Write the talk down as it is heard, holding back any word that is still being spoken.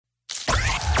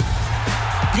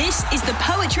This is the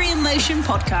Poetry in Motion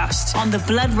podcast on the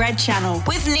Blood Red channel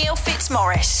with Neil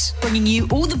Fitzmaurice, bringing you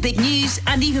all the big news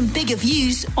and even bigger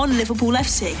views on Liverpool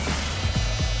FC.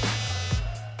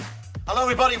 Hello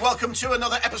everybody, welcome to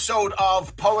another episode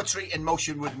of Poetry in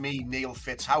Motion with me, Neil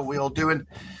Fitz. How are we all doing?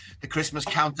 The Christmas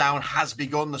countdown has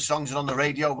begun. The songs are on the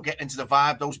radio. We're getting into the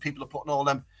vibe. Those people are putting all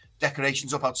them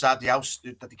decorations up outside the house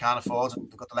that they can't afford,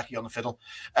 and they've got the lecky on the fiddle.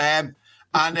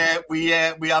 We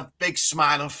have big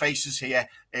smiling faces here.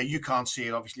 You can't see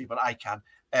it, obviously, but I can,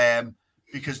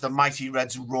 because the mighty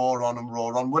Reds roar on and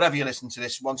roar on. Wherever you listen to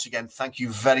this, once again, thank you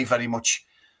very, very much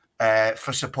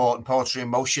for supporting Poetry in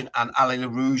Motion and Ali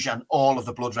LaRouge and all of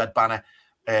the Blood Red Banner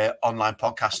online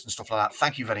podcasts and stuff like that.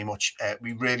 Thank you very much.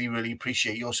 We really, really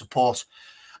appreciate your support.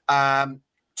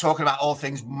 Talking about all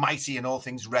things mighty and all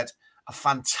things red, a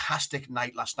fantastic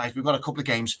night last night. We've got a couple of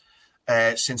games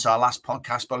since our last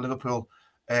podcast, but Liverpool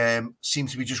seem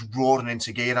to be just roaring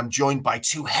into gear. I'm joined by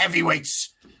two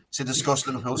heavyweights to discuss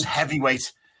Liverpool's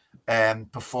heavyweight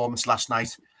performance last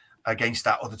night against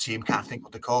that other team. Can't think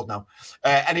what they're called now.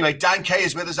 Anyway, Dan Kay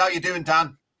is with us. How you doing,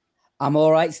 Dan? I'm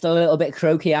all right. Still a little bit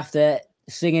croaky after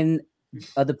singing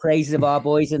the praises of our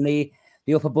boys in the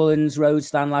Upper Bullens Road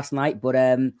stand last night, but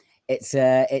it's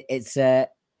a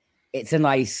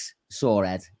nice sore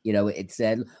head. You know, it's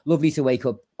lovely to wake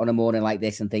up on a morning like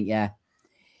this and think, yeah,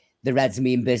 the Reds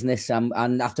mean business.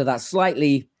 And after that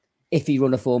slightly iffy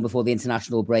run of form before the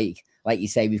international break, like you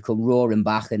say, we've come roaring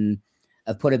back and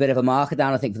have put a bit of a marker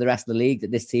down, I think, for the rest of the league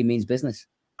that this team means business.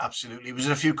 Absolutely. Was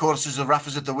it a few quarters of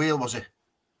Rafa's at the wheel, was it?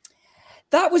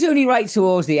 That was only right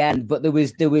towards the end, but there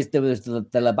was the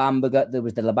La Bamba, there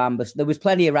was the La Bamba. There was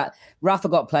plenty of Rafa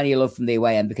got plenty of love from the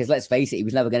away end, because let's face it, he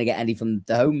was never going to get any from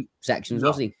the home sections,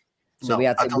 was he? So we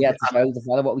had to show the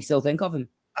fella what we still think of him.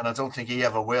 And I don't think he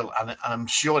ever will. And I'm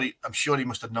sure he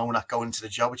must have known that going into the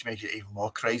job, which makes it even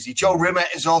more crazy. Joe Rimmer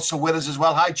is also with us as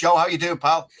well. Hi, Joe. How you doing,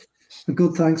 pal?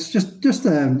 Good, thanks. Just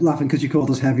laughing because you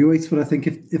called us heavyweights, but I think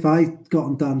if I got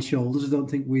on Dan's shoulders, I don't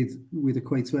think we'd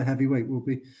equate to a heavyweight, would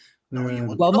we?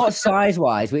 Well, not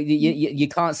size-wise. You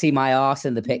can't see my arse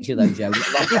in the picture, though, Joe.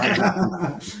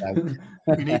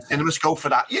 You need CinemaScope for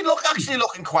that. You're actually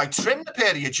looking quite trim, the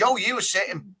pair of you. Joe, you were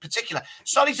sitting in particular.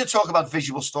 Sorry to talk about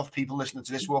visual stuff, people listening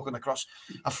to this, walking across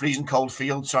a freezing cold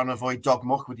field, trying to avoid dog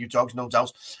muck with your dogs, no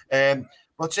doubt.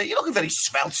 But you're looking very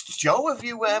svelte, Joe. Have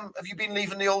you been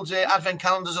leaving the old advent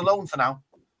calendars alone for now?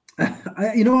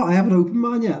 You know what? I haven't opened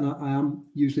mine yet, and I am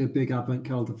usually a big advent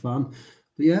calendar fan.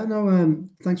 But yeah, no,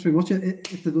 thanks very much.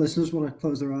 If the listeners want to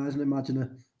close their eyes and imagine a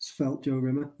svelte Joe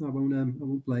Rimmer, I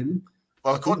won't blame them.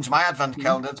 Well, according to my advent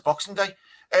calendar, it's Boxing Day.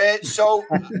 Let's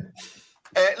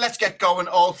get going.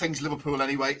 All things Liverpool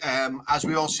anyway. As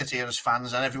we all sit here as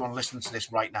fans, and everyone listening to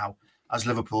this right now as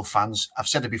Liverpool fans, I've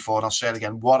said it before and I'll say it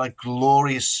again. What a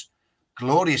glorious,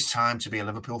 glorious time to be a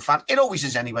Liverpool fan. It always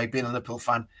is anyway. Being a Liverpool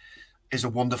fan is a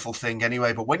wonderful thing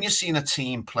anyway. But when you're seeing a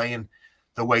team playing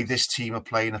the way this team are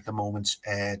playing at the moment,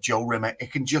 Joe Rimmer,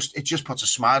 it just puts a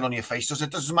smile on your face. It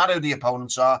doesn't matter who the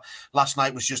opponents are. Last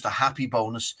night was just a happy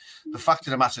bonus. The fact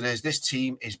of the matter is, this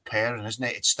team is pairing, isn't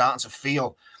it? It's starting to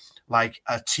feel like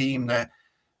a team that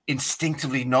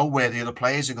instinctively know where the other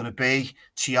players are going to be.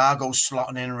 Thiago's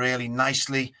slotting in really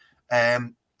nicely,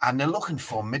 and they're looking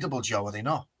formidable, Joe, are they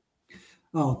not?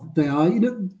 Oh, they are. You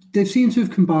know, they seem to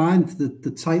have combined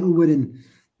the title-winning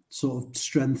sort of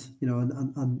strength, you know,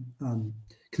 and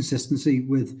consistency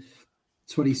with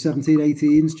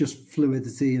 2017-18's just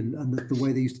fluidity and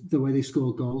the way they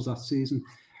scored goals that season.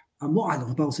 And what I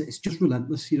love about it, it's just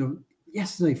relentless. You know,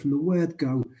 yesterday from the word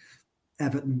go,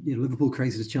 Everton, you know, Liverpool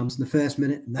created a chance in the first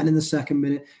minute, and then in the second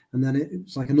minute, and then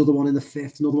it's like another one in the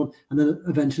fifth, another one, and then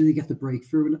eventually they get the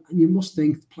breakthrough. And you must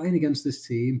think, playing against this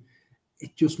team,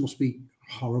 it just must be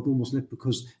horrible, mustn't it?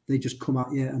 Because they just come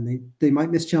at you, and they might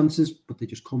miss chances, but they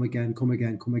just come again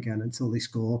until they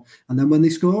score. And then when they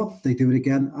score, they do it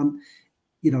again. And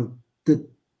you know, the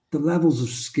levels of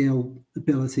skill,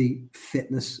 ability,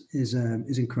 fitness is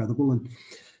incredible. And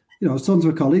you know, I was talking to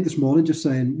a colleague this morning, just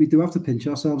saying we do have to pinch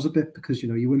ourselves a bit, because you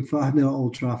know, you win 5-0 at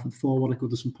Old Trafford, 4-1 at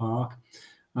Goodison Park,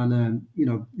 and you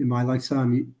know, in my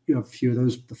lifetime, you have a few of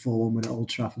those. The 4-1 win at Old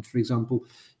Trafford, for example.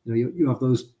 You know, you have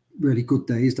those really good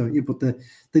days, don't you? But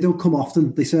they don't come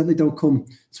often. They certainly don't come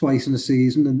twice in a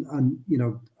season. And you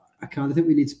know, I kind of think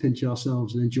we need to pinch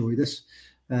ourselves and enjoy this.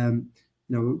 You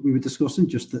know, we were discussing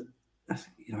just that.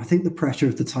 You know, I think the pressure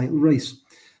of the title race,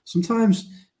 sometimes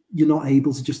you're not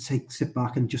able to just sit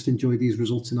back and just enjoy these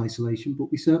results in isolation.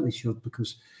 But we certainly should,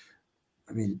 because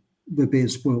I mean, we're being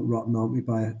spoiled rotten, aren't we,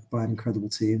 by an incredible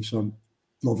team. So I'm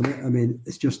loving it. I mean,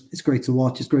 it's great to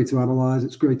watch. It's great to analyse.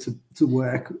 It's great to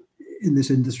work in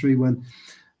this industry when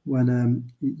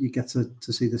when you get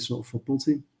to see this sort of football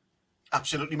team.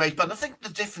 Absolutely, mate. But I think the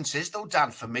difference is, though,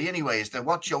 Dan, for me anyway, is that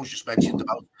what Joe's just mentioned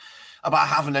about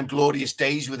having them glorious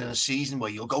days within a season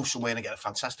where you'll go somewhere and get a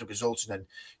fantastic result, and then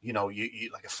you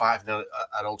like a 5-0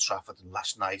 at Old Trafford and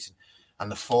last night,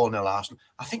 and the 4-0 Arsenal.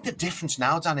 I think the difference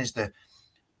now, Dan, is that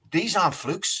these aren't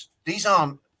flukes. These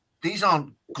aren't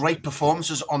great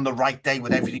performances on the right day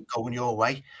with everything going your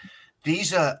way.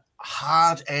 These are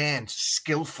hard-earned,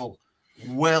 skillful,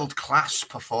 world-class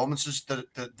performances that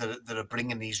are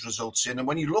bringing these results in. And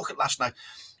when you look at last night,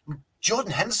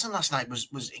 Jordan Henderson last night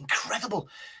was incredible.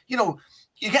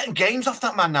 You're getting games off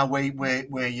that man now where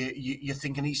you're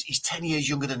thinking he's 10 years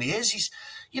younger than he is. He's,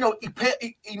 he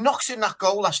knocks in that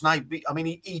goal last night. I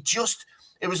mean,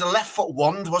 it was a left foot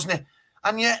wand, wasn't it?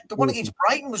 And yet the one against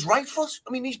Brighton was right foot.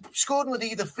 I mean, he's scored with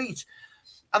either feet.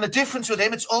 And the difference with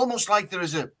him, it's almost like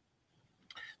there's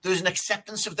an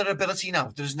acceptance of their ability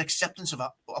now. There's an acceptance of,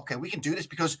 okay, we can do this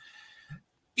because,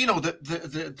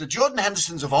 the Jordan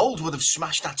Hendersons of old would have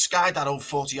smashed that sky that old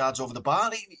 40 yards over the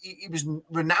bar. He was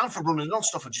renowned for running on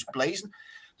stuff and just blazing.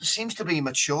 There seems to be a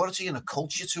maturity and a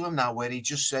culture to him now where he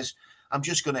just says,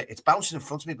 it's bouncing in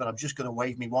front of me, but I'm just going to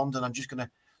wave me wand and I'm just going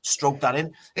to stroke that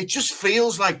in. It just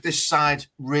feels like this side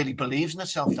really believes in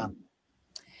itself, Dan.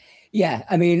 Yeah,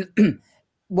 I mean,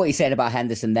 what you said about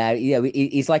Henderson there,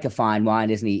 he's like a fine wine,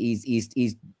 isn't he?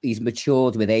 He's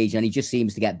matured with age, and he just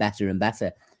seems to get better and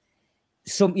better.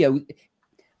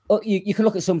 You can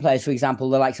look at some players, for example,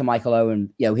 the likes of Michael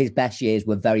Owen. His best years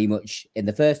were very much in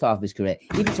the first half of his career.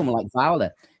 Even someone like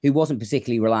Fowler, who wasn't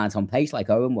particularly reliant on pace like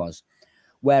Owen was.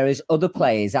 Whereas other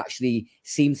players actually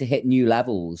seem to hit new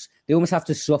levels. They almost have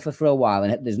to suffer for a while.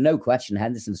 And there's no question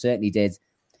Henderson certainly did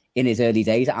in his early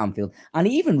days at Anfield. And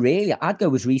even really, I'd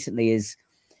go as recently as,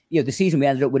 the season we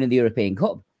ended up winning the European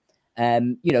Cup.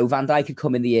 Van Dijk had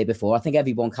come in the year before. I think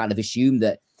everyone kind of assumed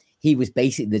that he was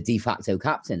basically the de facto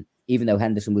captain, even though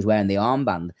Henderson was wearing the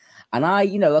armband. And I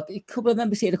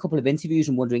remember seeing a couple of interviews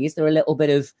and wondering, is there a little bit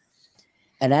of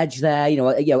an edge there?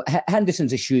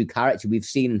 Henderson's a shrewd character. We've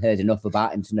seen and heard enough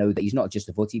about him to know that he's not just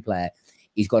a footy player.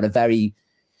 He's got a very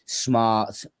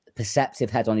smart,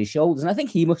 perceptive head on his shoulders. And I think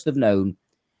he must have known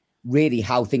really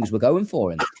how things were going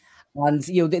for him. And,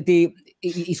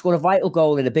 he scored a vital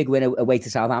goal in a big win away to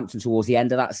Southampton towards the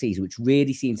end of that season, which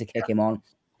really seemed to kick him on.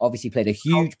 Obviously played a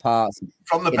huge part.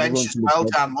 From the bench as well,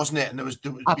 Dan, wasn't it? And there was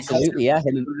absolutely, yeah.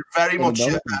 It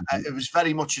was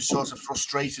very much a sort of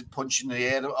frustrated punch in the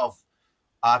air of,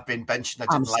 I've been benched.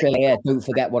 I'm still here. Don't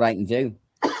forget what I can do.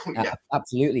 Yeah.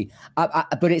 Absolutely.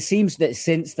 But it seems that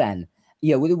since then,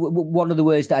 one of the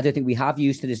words that I don't think we have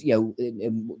used to this,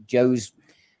 Joe's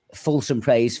fulsome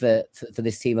praise for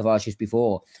this team of ours just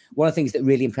before. One of the things that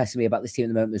really impresses me about this team at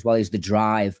the moment as well is the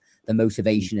drive, the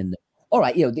motivation, and all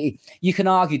right, you can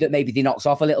argue that maybe they knocked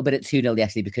off a little bit at 2-0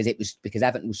 yesterday because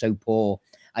Everton was so poor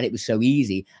and it was so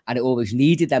easy, and it always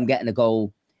needed them getting a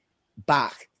goal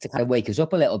back to kind of wake us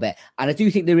up a little bit. And I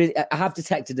do think I have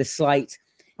detected a slight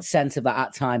sense of that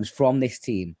at times from this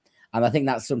team. And I think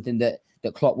that's something that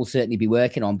Klopp will certainly be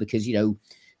working on because,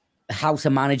 how to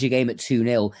manage a game at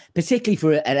 2-0, particularly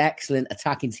for an excellent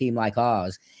attacking team like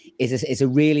ours, is a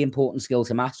really important skill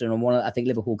to master. And one, I think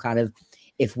Liverpool kind of,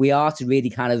 if we are to really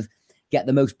kind of get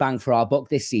the most bang for our buck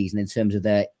this season in terms of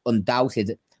their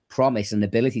undoubted promise and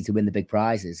ability to win the big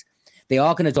prizes, they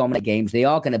are going to dominate games. They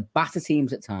are going to batter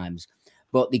teams at times,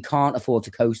 but they can't afford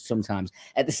to coast sometimes.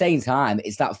 At the same time,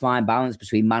 it's that fine balance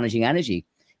between managing energy,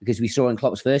 because we saw in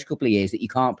Klopp's first couple of years that you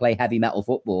can't play heavy metal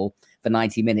football for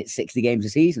 90 minutes, 60 games a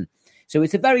season. So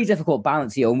it's a very difficult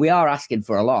balance here, and we are asking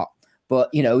for a lot. But,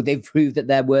 they've proved that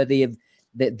they're worthy of,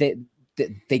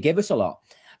 they give us a lot.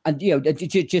 And,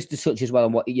 just to touch as well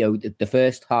on what, the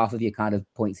first half of your kind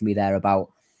of point to me there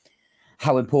about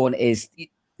how important it is,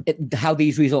 how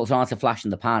these results aren't a flash in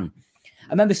the pan. I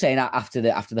remember saying that after the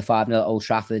 5-0 at Old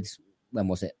Trafford, when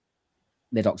was it?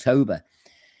 Mid-October.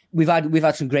 We've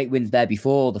had some great wins there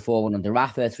before, the 4-1 under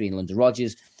Rafa, 3-0 under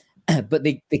Rodgers, but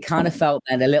they kind of felt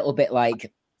then a little bit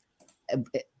like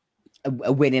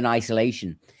a win in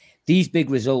isolation. These big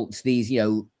results, these,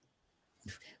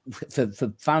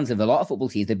 for fans of a lot of football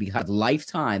teams, they've had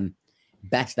lifetime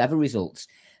best ever results.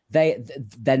 They're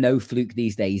no fluke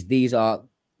these days. These are,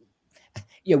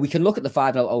 we can look at the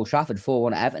 5-0 Old Trafford,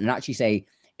 4-1 at Everton, and actually say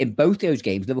in both those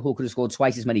games, Liverpool could have scored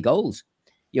twice as many goals.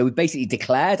 We basically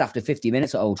declared after 50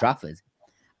 minutes at Old Trafford,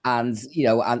 and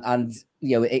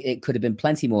it could have been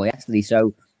plenty more yesterday.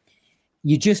 So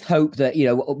you just hope that,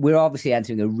 we're obviously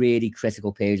entering a really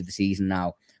critical period of the season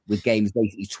now with games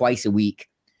basically twice a week,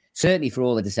 certainly for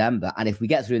all of December. And if we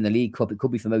get through in the League Cup, it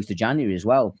could be for most of January as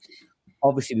well.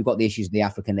 Obviously, we've got the issues of the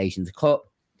African Nations Cup.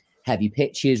 heavy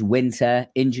pitches, winter,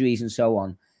 injuries, and so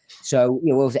on. So,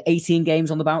 what was it, 18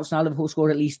 games on the bounce now? Liverpool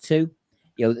scored at least 2.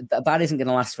 That isn't going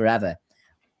to last forever.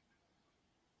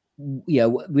 We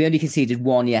only conceded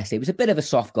 1 yesterday. It was a bit of a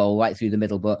soft goal right through the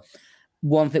middle, but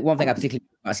one thing I particularly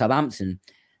like about Southampton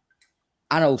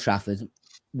and Old Trafford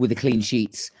with the clean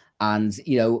sheets. And,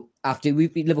 after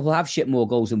Liverpool have shipped more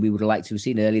goals than we would have liked to have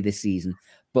seen earlier this season,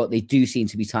 but they do seem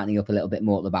to be tightening up a little bit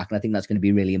more at the back. And I think that's going to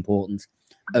be really important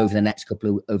over the next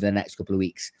couple of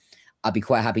weeks. I'd be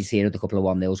quite happy to see another couple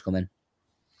of 1-0s coming.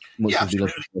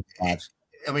 Absolutely.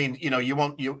 I mean, you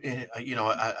want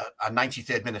a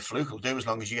 93rd minute fluke will do as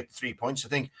long as you get the 3 points. I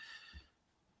think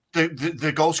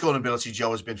the goal scoring ability,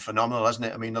 Joe, has been phenomenal, hasn't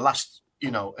it? I mean, the last,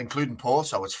 including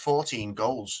Porto, it's 14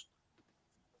 goals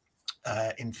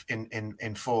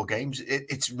in 4 games.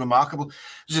 It's remarkable.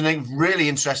 There's a really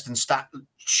interesting stat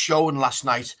showing last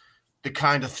night the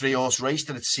kind of 3-horse race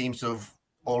that it seems to have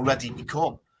already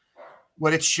become,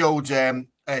 where it showed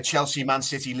Chelsea, Man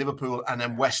City, Liverpool, and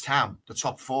then West Ham, the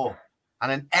top 4. And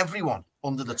then everyone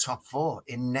under the top 4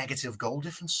 in negative goal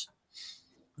difference.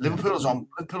 Liverpool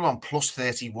on plus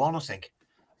 31, I think.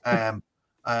 And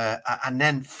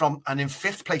then in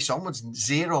 5th place onwards,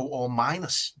 0 or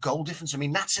minus goal difference. I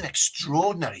mean, that's an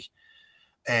extraordinary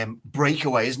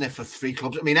breakaway, isn't it, for 3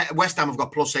 clubs? I mean, West Ham have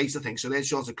got plus 8, I think, so they're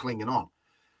sort of clinging on.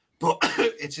 But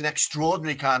it's an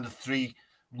extraordinary kind of 3,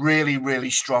 really, really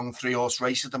strong 3-horse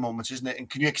race at the moment, isn't it? And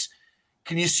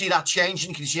can you see that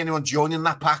changing? Can you see anyone joining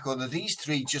that pack? Or are these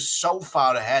 3 just so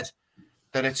far ahead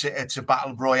that it's a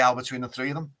battle royale between the 3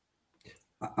 of them?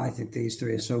 I think these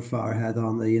 3 are so far ahead,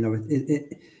 aren't they?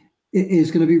 It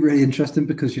is going to be really interesting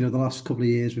because, the last couple of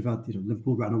years we've had,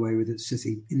 Liverpool ran away with it.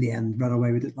 City, in the end, ran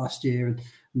away with it last year. And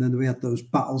then we had those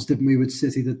battles, didn't we, with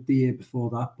City the year before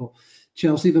that. But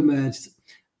Chelsea have emerged,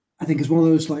 I think, as one of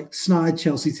those snide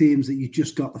Chelsea teams that you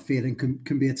just got the feeling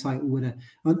can be a title winner.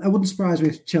 And I wouldn't surprise me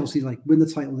if Chelsea win the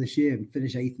title this year and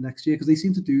finish 8th next year, because they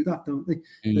seem to do that, don't they?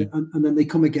 Mm-hmm. And then they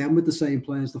come again with the same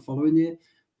players the following year.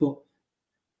 But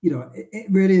it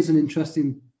really is an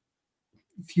interesting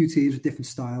few teams with different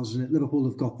styles, and Liverpool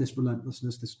have got this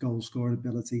relentlessness, this goal scoring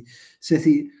ability.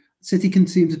 City can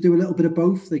seem to do a little bit of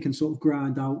both. They can sort of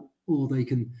grind out, or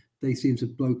they seem to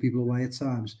blow people away at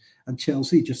times. And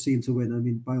Chelsea just seem to win. I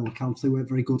mean, by all accounts, they weren't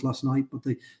very good last night, but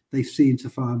they seem to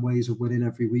find ways of winning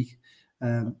every week.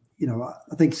 I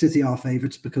think City are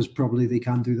favourites because probably they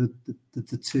can do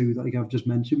the 2 that I've just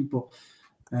mentioned. But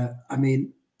I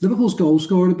mean, Liverpool's goal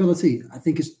scoring ability, I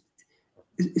think,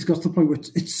 it's got to the point where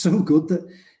it's so good that,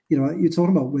 you're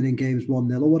talking about winning games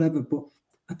 1-0 or whatever. But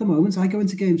at the moment, I go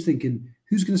into games thinking,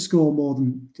 who's going to score more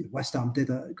than West Ham did,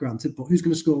 granted, but who's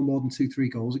going to score more than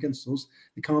 2-3 goals against us?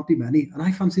 There can't be many. And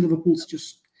I fancy Liverpool to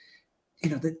just,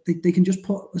 they can just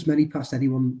put as many past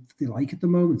anyone they like at the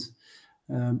moment.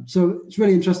 So it's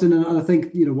really interesting. And I think,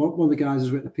 one of the guys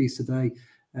has written a piece today.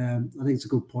 I think it's a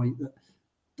good point that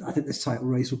I think this title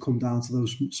race will come down to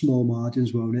those small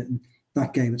margins, won't it? And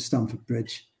that game at Stamford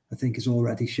Bridge, I think, is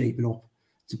already shaping up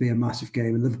to be a massive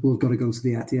game. And Liverpool have got to go to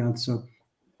the Etihad. So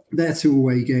they're 2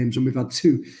 away games, and we've had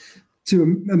two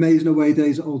amazing away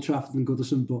days at Old Trafford and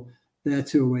Goodison, but they're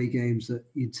 2 away games that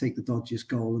you'd take the dodgiest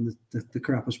goal and the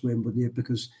crappiest win, wouldn't you?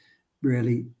 Because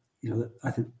really,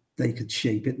 I think they could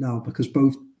shape it now, because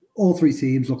all 3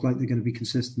 teams look like they're going to be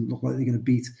consistent, look like they're going to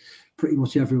beat pretty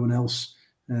much everyone else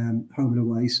home and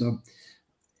away. So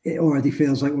it already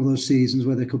feels like one of those seasons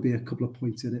where there could be a couple of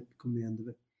points in it come the end of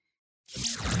it.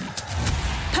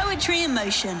 Poetry in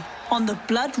Motion on the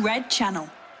Blood Red Channel.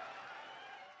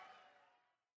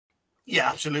 Yeah,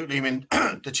 absolutely. I mean,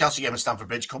 the Chelsea game at Stamford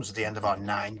Bridge comes at the end of our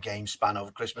 9-game span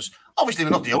over Christmas. Obviously,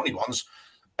 we're not the only ones.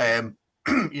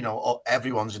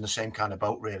 Everyone's in the same kind of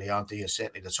boat, really, aren't they?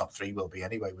 Certainly the top 3 will be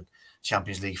anyway, with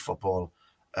Champions League football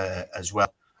as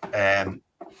well.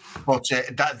 But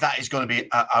that is going to be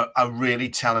a really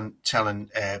telling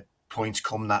point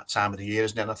come that time of the year,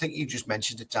 isn't it? And I think you just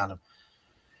mentioned it, Dan.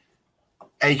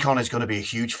 Akon is going to be a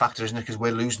huge factor, isn't it? Because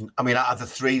we're losing. I mean, out of the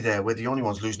 3 there, we're the only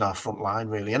ones losing our front line,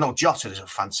 really. I know Jota is a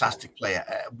fantastic player.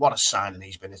 What a signing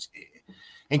he's been. It's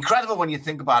incredible when you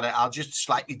think about it. I'll just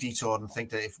slightly detour and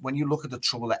think that when you look at the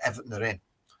trouble that Everton are in,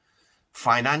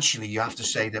 financially, you have to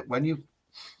say that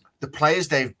the players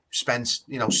they've spent,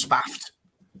 spaffed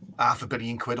 £500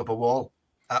 million up a wall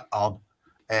on,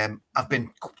 have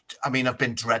been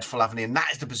dreadful, haven't they? And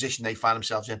that is the position they find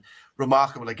themselves in.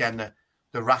 Remarkable, again,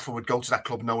 that Rafa would go to that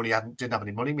club knowing he didn't have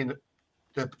any money. I mean,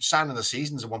 the signing of the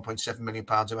season is £1.7 million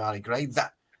of Harry Gray.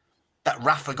 That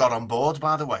Rafa got on board,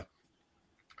 by the way.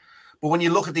 But when you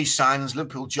look at these signings,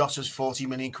 Liverpool, Jota's £40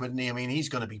 million, I mean, he's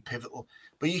going to be pivotal.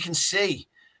 But you can see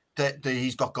that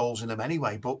he's got goals in him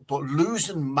anyway. But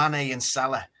losing Mane and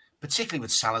Salah, particularly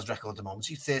with Salah's record at the moment,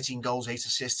 he's 13 goals, 8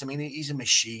 assists. I mean, he's a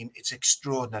machine. It's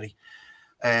extraordinary.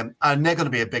 And they're going to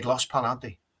be a big loss, pal, aren't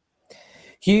they?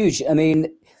 Huge. I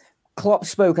mean, Klopp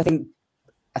spoke, I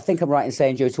think I'm right in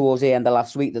saying, Joe, towards the end of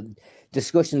last week, that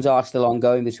discussions are still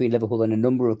ongoing between Liverpool and a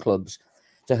number of clubs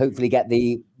to hopefully get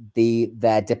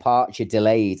their departure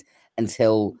delayed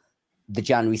until the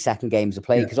January 2nd games are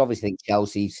played. Because obviously, I think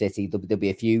Chelsea, City, there'll be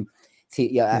a few.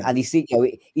 And he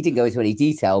didn't go into any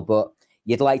detail, but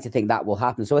you'd like to think that will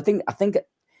happen. So I think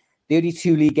the only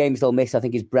 2 league games they'll miss, I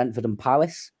think, is Brentford and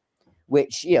Palace,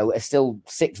 which, are still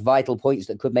 6 vital points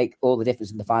that could make all the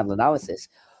difference in the final analysis.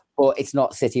 But it's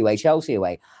not City away, Chelsea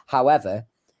away. However,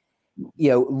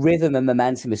 rhythm and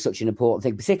momentum is such an important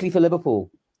thing, particularly for Liverpool.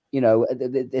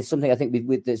 There's something I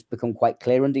think that's become quite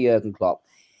clear under Jurgen Klopp.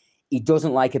 He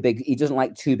doesn't like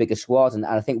too big a squad, and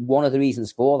I think one of the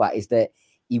reasons for that is that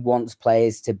he wants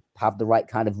players to have the right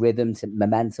kind of rhythm, to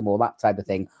momentum, all that type of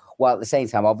thing, while at the same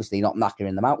time, obviously, not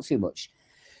knackering them out too much.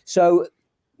 So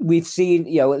we've seen,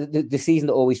 the season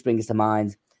that always springs to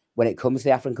mind when it comes to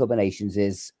the African Cup of Nations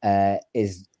is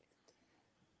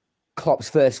Klopp's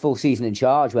first full season in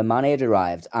charge when Mane had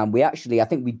arrived, and I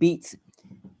think we beat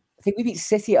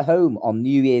City at home on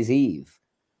New Year's Eve,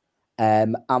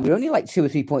 and we're only like 2 or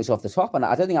 3 points off the top. And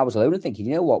I don't think I was alone in thinking,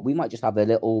 you know what, we might just have a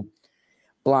little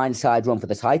blindside run for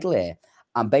the title here.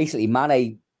 And basically,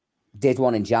 Mane did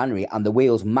one in January, and the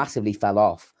wheels massively fell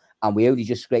off, and we only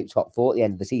just scraped top 4 at the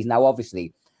end of the season. Now,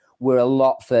 obviously, we're a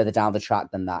lot further down the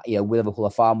track than that. Liverpool are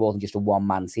far more than just a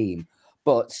one-man team,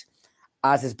 but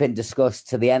as has been discussed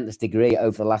to the nth degree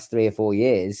over the last 3 or 4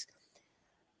 years,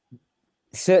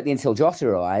 certainly until Jota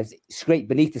arrived, scraped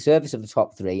beneath the surface of the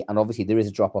top 3, and obviously there is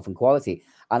a drop-off in quality.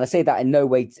 And I say that in no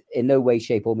way,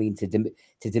 shape, or mean to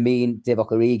demean Divock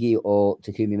Origi or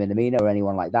Takumi Minamino or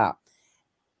anyone like that.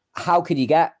 How can you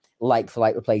get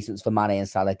like-for-like replacements for Mane and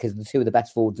Salah? Because they're 2 of the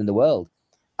best forwards in the world,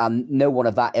 and no one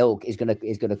of that ilk is going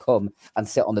to come and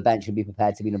sit on the bench and be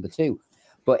prepared to be number 2.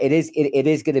 But it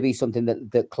is going to be something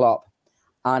that Klopp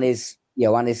and his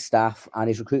staff and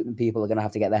his recruitment people are going to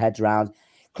have to get their heads around.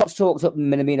 Klopp's talked up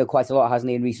Minamino quite a lot, hasn't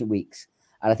he, in recent weeks?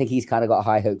 And I think he's kind of got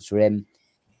high hopes for him.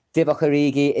 Divock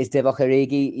Origi is Divock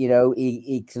Origi.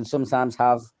 He can sometimes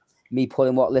have me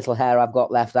pulling what little hair I've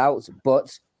got left out,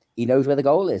 but he knows where the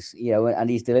goal is, and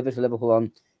he's delivered for Liverpool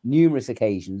on numerous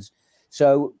occasions.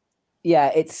 So,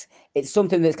 yeah, it's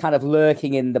something that's kind of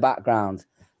lurking in the background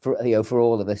for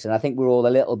all of us. And I think we're all a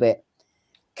little bit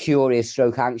curious,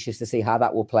 anxious to see how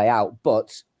that will play out.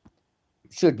 But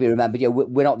should be remembered,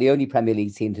 we're not the only Premier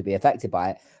League team to be affected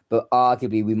by it, but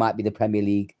arguably we might be the Premier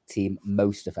League team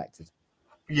most affected.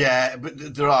 Yeah,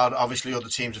 but there are obviously other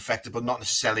teams affected, but not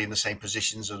necessarily in the same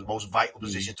positions or the most vital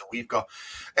positions that we've got.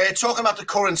 Talking about the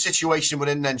current situation we're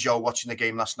in then, Joe, watching the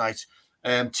game last night,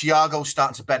 Thiago's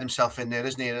starting to bed himself in there,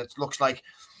 isn't he? And it looks like,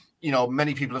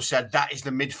 many people have said that is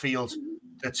the midfield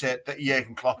that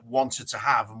Jurgen Klopp wanted to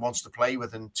have and wants to play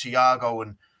with. And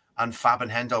Thiago and Fab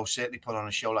and Hendo certainly put on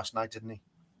a show last night, didn't he?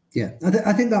 Yeah,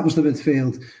 I think that was the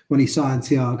midfield when he signed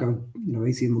Thiago,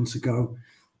 18 months ago,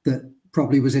 that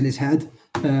probably was in his head.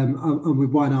 And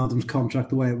with Wijnaldum's contract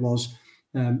the way it was,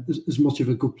 as much of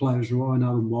a good player as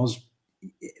Wijnaldum was,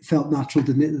 it felt natural,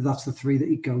 didn't it? That's the 3 that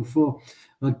he'd go for.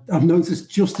 I've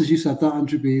noticed, just as you said that,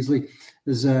 Andrew Beasley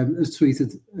has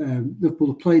tweeted, Liverpool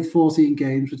have played 14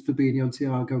 games with Fabinho and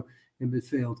Thiago in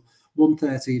midfield.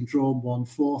 113 drawn 1,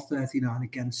 439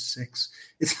 against 6.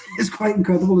 It's quite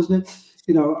incredible, isn't it?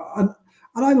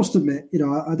 And I must admit,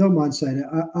 I don't mind saying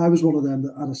it. I was one of them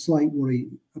that had a slight worry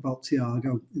about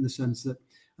Thiago in the sense that,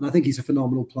 and I think he's a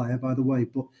phenomenal player, by the way,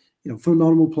 but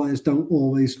phenomenal players don't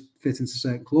always fit into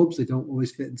certain clubs. They don't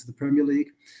always fit into the Premier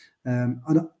League. And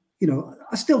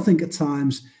I still think at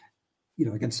times,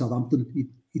 against Southampton,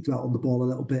 he dwelt on the ball a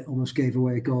little bit, almost gave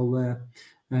away a goal there.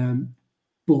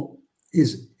 But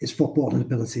his footballing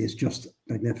ability is just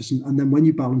magnificent. And then when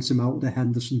you balance him out with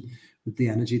Henderson, with the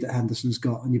energy that Henderson's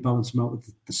got, and you balance him out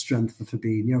with the strength of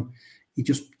Fabinho, he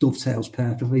just dovetails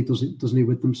perfectly, doesn't he,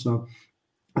 with them? So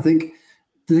I think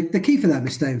the key for them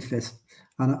is staying fit.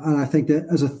 And I think that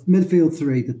as a midfield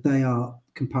 3, that they are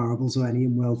comparable to any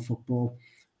in world football.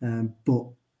 But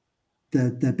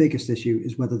their biggest issue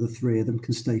is whether the 3 of them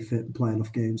can stay fit and play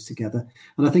enough games together.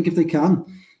 And I think if they can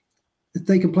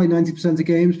play 90% of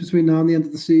games between now and the end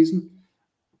of the season,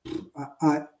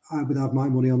 I would have my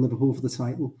money on Liverpool for the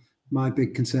title. My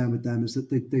big concern with them is that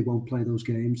they won't play those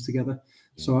games together.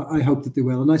 So I hope that they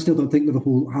will. And I still don't think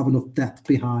Liverpool have enough depth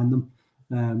behind them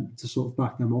to sort of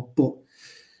back them up. But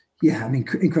yeah, I mean,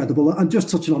 incredible. And just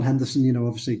touching on Henderson,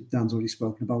 obviously Dan's already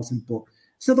spoken about him, but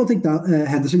Still don't think that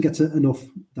Henderson gets enough.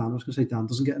 Dan, I was going to say Dan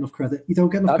doesn't get enough credit. You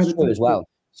don't get enough That's credit true as well.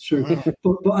 It's true,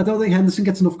 but I don't think Henderson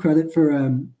gets enough credit for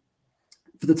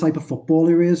the type of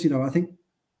footballer he is. You know, I think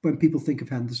when people think of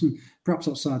Henderson, perhaps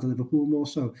outside of Liverpool more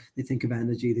so, they think of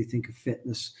energy, they think of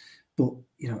fitness. But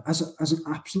you know, as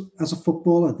a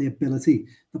footballer, the ability,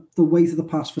 the weight of the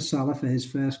pass for Salah for his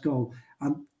first goal,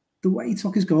 and the way he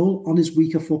took his goal on his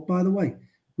weaker foot, by the way,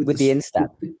 with the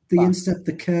instep, the instep,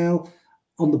 the curl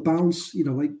on the bounce. You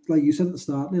know, like you said at the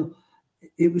start, Neil,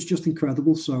 it was just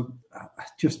incredible. So,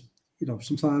 just you know,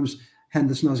 sometimes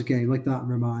Henderson has a game like that and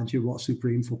reminds you what a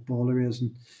supreme footballer he is.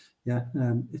 And yeah,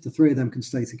 if the three of them can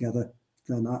stay together,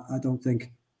 then I don't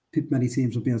think many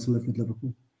teams will be able to live with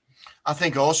Liverpool. I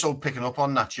think also picking up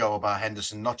on that, Joe, about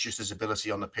Henderson, not just his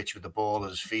ability on the pitch with the ball at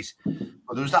his feet,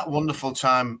 but there was that wonderful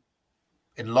time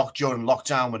during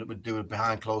lockdown when it would do it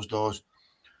behind closed doors,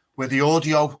 where the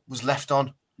audio was left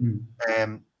on,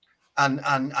 and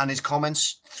his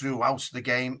comments throughout the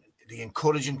game, the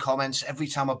encouraging comments every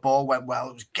time a ball went well,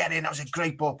 it was get in, that was a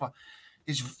great ball. But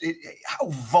how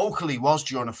vocal he was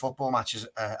during a football match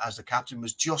as the captain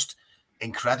was just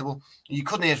incredible. You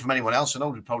couldn't hear it from anyone else. I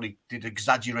know he probably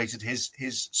exaggerated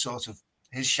his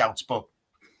shouts, but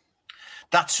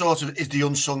that sort of is the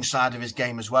unsung side of his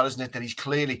game as well, isn't it? That he's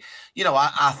clearly, you know,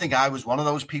 I think I was one of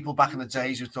those people back in the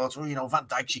days who thought, oh, you know, Van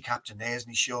Dijk's your captain there, isn't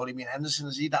he? Surely, I mean, Henderson,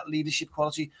 is he that leadership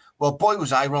quality? Well, boy,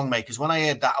 was I wrong, mate, because when I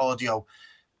heard that audio,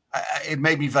 it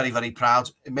made me very, very proud.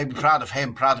 It made me proud of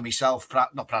him, proud of myself,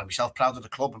 not proud of myself, proud of the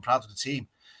club and proud of the team,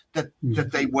 that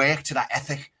they worked to that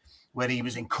ethic where he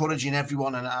was encouraging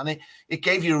everyone. And it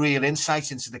gave you a real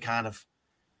insight into the kind of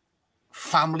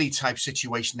family type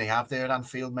situation they have there at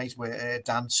Anfield, mate, where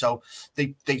Dan. So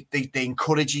they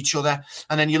encourage each other.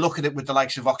 And then you look at it with the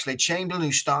likes of Oxlade-Chamberlain,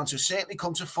 who's starting to certainly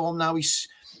come to form now.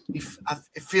 It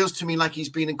feels to me like he's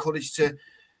been encouraged to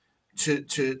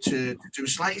a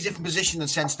slightly different position in the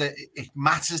sense that it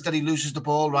matters that he loses the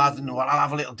ball rather than, well, I'll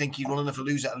have a little dinky run and if I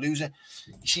lose it, I lose it.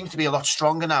 He seems to be a lot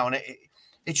stronger now, and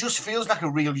it just feels like a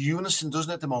real unison,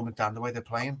 doesn't it, at the moment, Dan, the way they're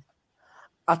playing?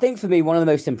 I think for me, one of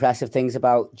the most impressive things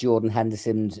about Jordan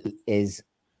Henderson's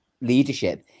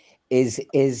leadership is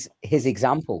his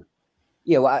example.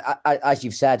 You know, as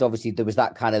you've said, obviously there was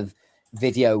that kind of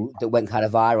video that went kind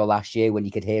of viral last year when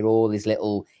you could hear all his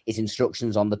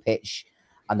instructions on the pitch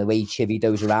and the way he chivied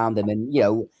those around him. And you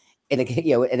know, in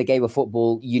a game of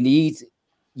football, you need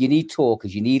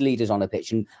talkers, you need leaders on a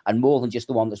pitch, and more than just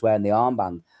the one that's wearing the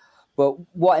armband. But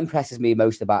what impresses me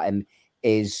most about him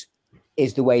is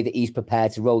the way that he's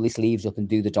prepared to roll his sleeves up and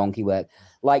do the donkey work.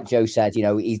 Like Joe said, you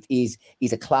know, he's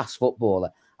a class footballer,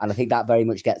 and I think that very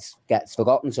much gets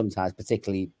forgotten sometimes,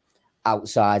 particularly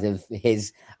outside of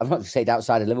his. I'm not going to say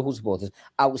outside of Liverpool supporters,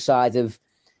 outside of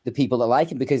the people that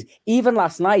like him, because even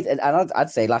last night, and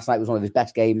I'd say last night was one of his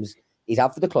best games he's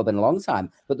had for the club in a long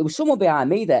time. But there was someone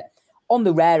behind me that, on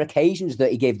the rare occasions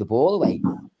that he gave the ball away,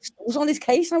 was on his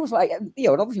case, and I was like, you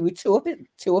know, and obviously we're two up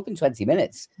in 20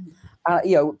 minutes.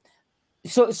 You know,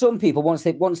 so some people once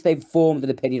they've formed an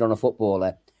opinion on a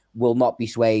footballer will not be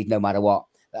swayed no matter what,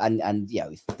 and you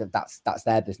know that's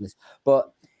their business.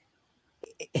 But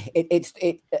it's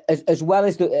as well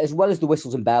as the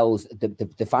whistles and bells,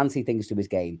 the fancy things to his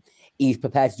game, he's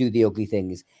prepared to do the ugly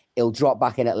things. He'll drop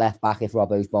back in at left back if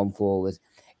Robbo's bombed forward.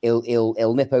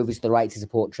 He'll nip over to the right to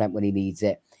support Trent when he needs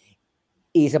it.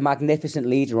 He's a magnificent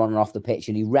leader on and off the pitch,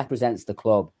 and he represents the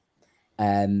club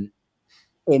in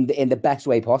the best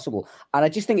way possible. And I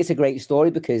just think it's a great story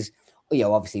because, you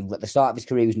know, obviously at the start of his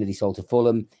career, he was nearly sold to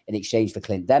Fulham in exchange for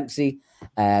Clint Dempsey.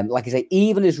 Like I say,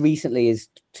 even as recently as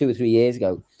 2 or 3 years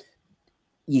ago,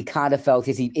 you kind of felt,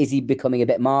 is he becoming a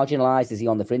bit marginalised? Is he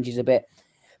on the fringes a bit?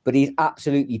 But he's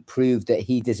absolutely proved that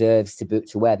he deserves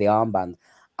to wear the armband.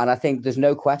 And I think there's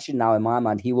no question now in my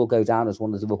mind he will go down as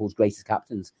one of Liverpool's greatest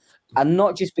captains. And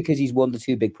not just because he's won the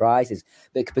 2 big prizes,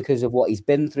 but because of what he's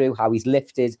been through, how he's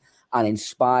lifted and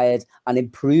inspired and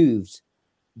improved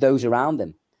those around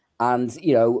him. And,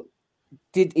 you know,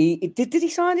 did he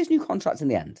sign his new contract in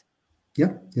the end?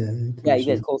 Yeah, he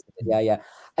did. Of course he did. Yeah.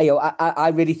 You know, I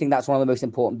really think that's one of the most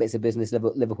important bits of business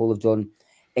Liverpool have done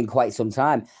in quite some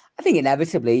time. I think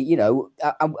inevitably, you know,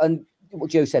 and what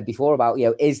Joe said before about, you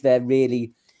know, is there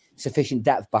really sufficient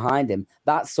depth behind him?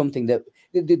 That's something that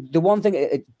the one thing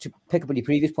to pick up on your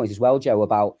previous point as well, Joe,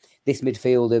 about this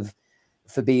midfield of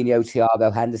Fabinho,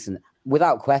 Thiago, Henderson,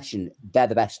 without question, they're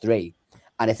the best 3.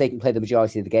 And if they can play the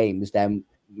majority of the games, then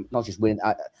not just win,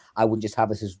 I wouldn't just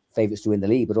have us as favourites to win the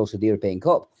league, but also the European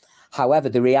Cup. However,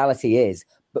 the reality is,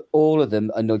 but all of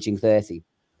them are nudging 30.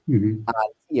 Mm-hmm.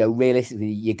 And, you know, realistically,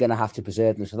 you're going to have to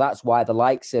preserve them. So that's why the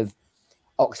likes of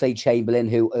Oxlade-Chamberlain,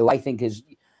 who I think is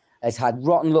has had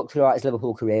rotten luck throughout his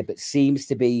Liverpool career, but seems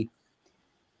to be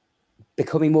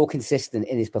becoming more consistent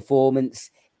in his performance,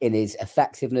 in his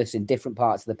effectiveness in different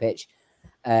parts of the pitch.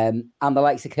 And the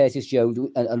likes of Curtis Jones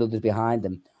and others behind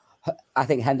them. I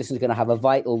think Henderson's going to have a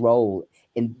vital role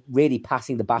in really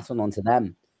passing the baton on to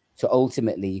them to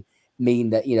ultimately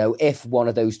mean that, if one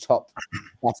of those top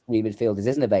best three midfielders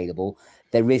isn't available,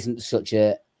 there isn't such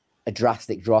a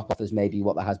drastic drop-off as maybe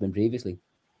what there has been previously.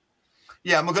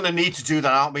 Yeah, and we're going to need to do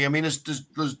that, aren't we? I mean,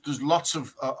 there's lots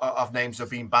of names that have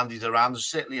been bandied around. There's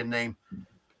certainly a name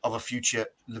of a future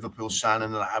Liverpool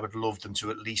signing that I would love them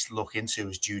to at least look into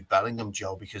is Jude Bellingham,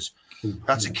 Joe, because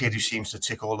that's a kid who seems to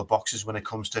tick all the boxes when it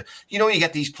comes to, you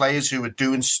get these players who were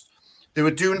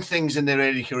doing things in their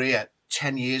early career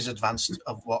 10 years advanced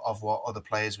of what other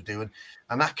players were doing.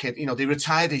 And that kid, they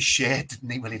retired his shirt, didn't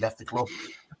he, when he left the club?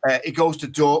 He goes to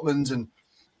Dortmund and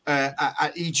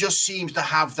he just seems to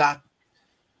have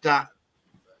that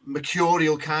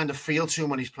mercurial kind of feel to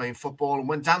him when he's playing football. And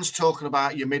when Dan's talking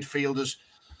about your midfielders,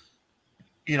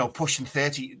 pushing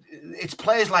 30, it's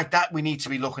players like that we need to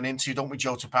be looking into, don't we,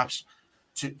 Joe, to perhaps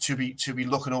to be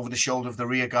looking over the shoulder of the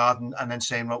rear guard and then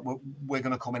saying, look, we're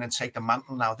going to come in and take the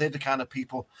mantle now. They're the kind of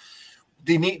people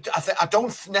they need. I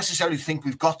don't necessarily think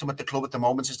we've got them at the club at the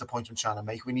moment, is the point I'm trying to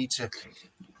make. We need to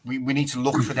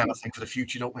look for them, I think, for the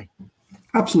future, don't we?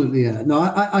 Absolutely, yeah. No,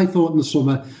 I thought in the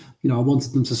summer, I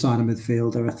wanted them to sign a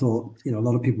midfielder. I thought, a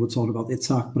lot of people were talking about the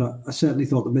attack, but I certainly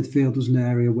thought the midfield was an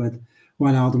area where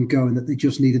Wijnaldum going, that they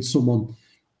just needed someone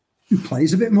who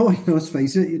plays a bit more. Let's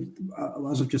face it,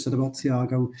 as I've just said about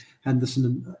Thiago,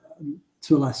 Henderson, and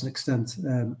to a lesser extent,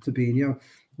 Fabinho,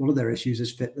 one of their issues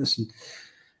is fitness. And,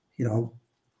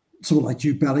 someone like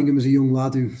Jude Bellingham is a young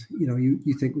lad who,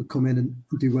 you think would come in and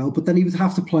do well, but then he would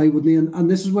have to play, wouldn't he? And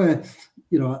this is where,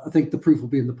 I think the proof will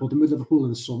be in the pudding with Liverpool in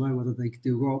the summer, whether they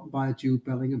do go out and buy a Jude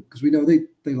Bellingham, because we know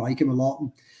they like him a lot.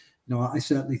 And, I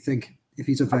certainly think if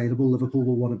he's available, Liverpool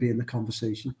will want to be in the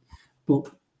conversation.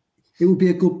 But it would be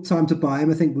a good time to buy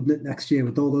him, I think, wouldn't it, next year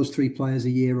with all those three players a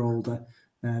year older.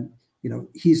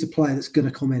 He's a player that's going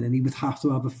to come in and he would have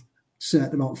to have a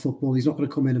certain amount of football. He's not going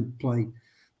to come in and play,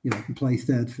 play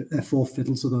fourth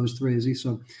fiddle to those three, is he?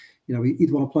 So,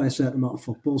 he'd want to play a certain amount of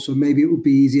football. So maybe it would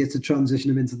be easier to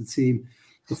transition him into the team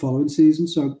the following season.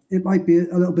 So it might be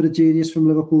a little bit of genius from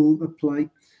Liverpool at play.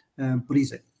 But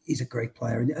he's a great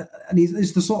player. And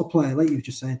he's the sort of player, like you were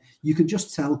just saying, you can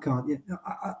just tell, can't you?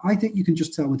 I think you can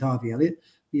just tell with Harvey Elliott.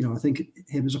 I think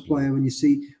him as a player, when you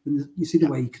see the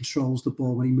way he controls the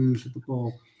ball, when he moves with the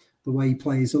ball, the way he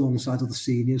plays alongside other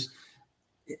seniors,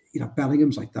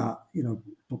 Bellingham's like that,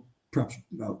 but perhaps,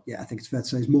 I think it's fair to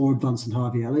say he's more advanced than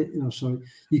Harvey Elliott, so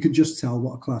you can just tell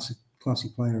what a classy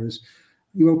player is.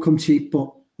 He won't come cheap,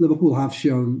 but Liverpool have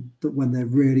shown that when they're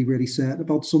really, really certain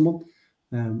about someone,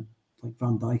 like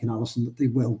Van Dijk and Alisson, that they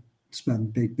will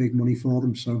spend big money for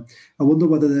them. So I wonder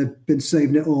whether they've been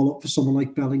saving it all up for someone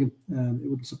like Bellingham. It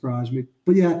wouldn't surprise me.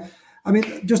 But yeah, I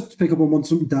mean, just to pick up on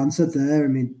something Dan said there, I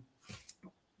mean,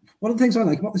 one of the things I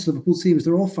like about this Liverpool team is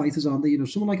they're all fighters, aren't they?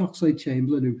 Someone like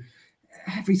Oxlade-Chamberlain, who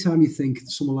every time you think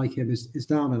someone like him is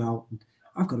down and out, and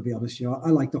I've got to be honest, I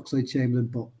liked Oxlade-Chamberlain,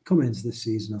 but coming into this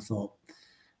season, I thought,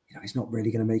 he's not really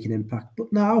going to make an impact.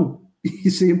 But now you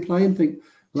see him play and think,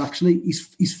 well, actually,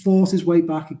 he's fought his way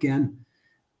back again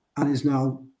and is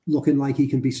now looking like he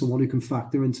can be someone who can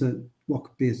factor into what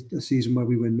could be a season where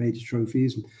we win major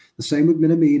trophies. And the same with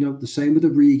Minamino, the same with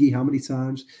Origi, how many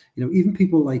times? Even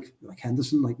people like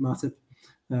Henderson, like Matip,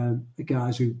 the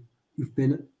guys who've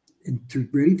been through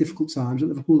really difficult times at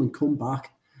Liverpool and come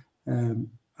back and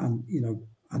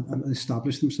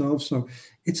establish themselves. So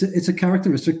it's a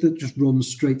characteristic that just runs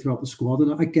straight throughout the squad.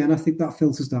 And again, I think that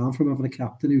filters down from having a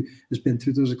captain who has been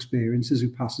through those experiences, who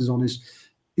passes on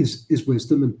his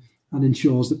wisdom and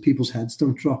ensures that people's heads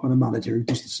don't drop, and a manager who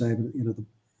does the same.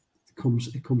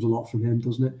 It comes a lot from him,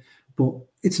 doesn't it? But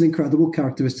it's an incredible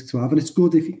characteristic to have, and it's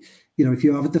good if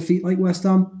you have a defeat like West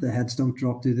Ham, their heads don't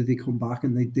drop, do they? They come back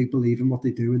and they believe in what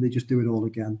they do, and they just do it all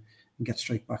again and get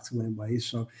straight back to winning ways.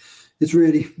 So it's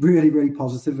really, really, really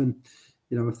positive. And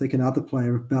if they can add a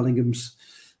player of Bellingham's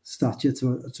stature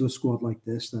to a squad like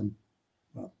this, then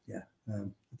I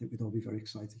think we'd all be very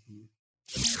excited.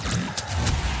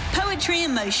 Poetry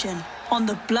in Motion on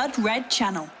the Blood Red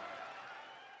Channel.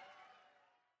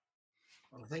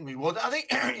 I think we would. I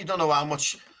think you don't know how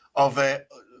much of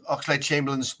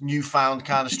Oxlade-Chamberlain's newfound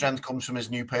kind of strength comes from his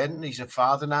new parent. He's a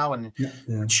father now, and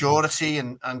maturity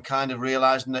and kind of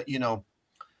realising that,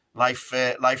 life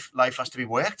has to be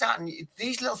worked at. And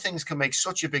these little things can make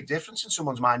such a big difference in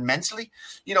someone's mind mentally.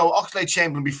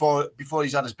 Oxlade-Chamberlain, before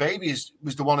he's had his baby,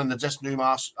 was the one in the dressing room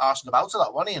arsing about to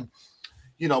that, wasn't he? And,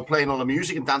 playing all the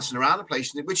music and dancing around the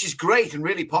place, which is great and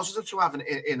really positive to have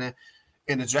in a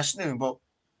dressing room. But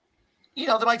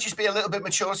there might just be a little bit of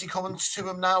maturity coming to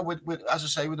him now, with as I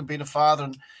say, with him being a father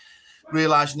and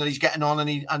realising that he's getting on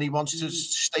and he wants to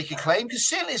stake a claim. Because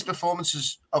certainly his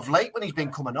performances of late, when he's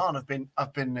been coming on, have been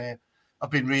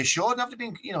reassured. And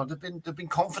they've been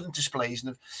confident displays,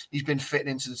 and he's been fitting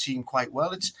into the team quite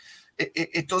well.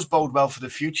 It does bode well for the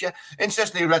future.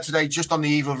 Interestingly, I read today, just on the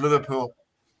eve of Liverpool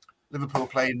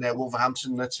playing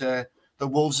Wolverhampton, that the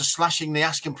Wolves are slashing the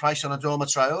asking price on Adama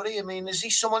Traore. I mean, is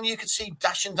he someone you could see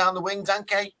dashing down the wing, Dan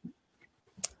Kay?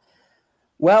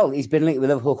 Well, he's been linked with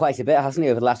Liverpool quite a bit, hasn't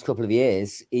he, over the last couple of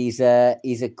years? He's a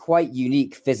quite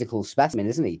unique physical specimen,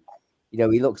 isn't he?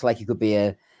 He looks like he could be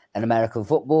an American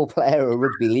football player or a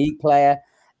rugby league player.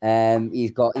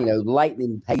 He's got,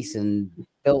 lightning pace and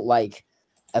built like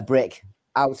a brick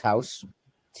outhouse,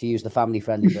 to use the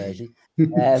family-friendly version.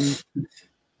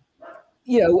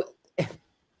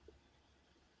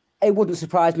 It wouldn't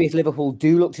surprise me if Liverpool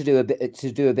do look to do a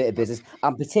bit of business,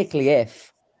 and particularly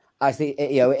if, I think,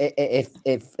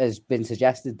 if has been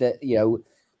suggested that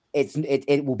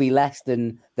it will be less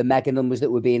than the mega numbers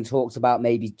that were being talked about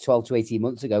maybe 12 to 18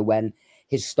 months ago, when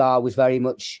his star was very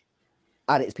much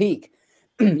at its peak.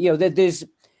 There's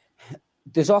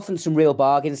often some real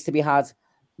bargains to be had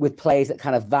with players at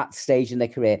kind of that stage in their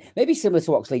career, maybe similar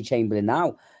to Oxlade-Chamberlain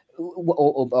now,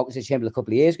 or Oxlade-Chamberlain a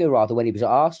couple of years ago, rather, when he was at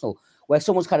Arsenal, where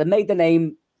someone's kind of made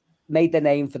their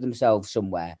name for themselves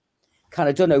somewhere, kind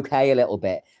of done okay a little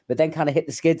bit, but then kind of hit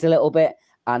the skids a little bit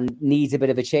and needs a bit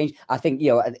of a change. I think,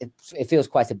 it feels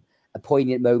quite a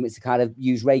poignant moment to kind of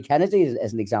use Ray Kennedy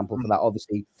as an example for that.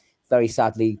 Obviously, very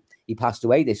sadly, he passed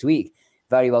away this week.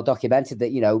 Very well documented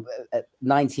that, at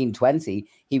 19-20,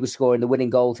 he was scoring the winning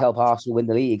goal to help Arsenal win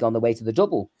the league on the way to the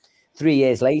double. 3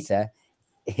 years later,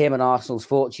 him and Arsenal's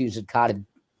fortunes had kind of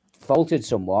faltered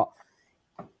somewhat.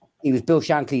 He was Bill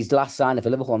Shankly's last signing for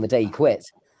Liverpool on the day he quit,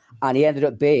 and he ended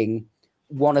up being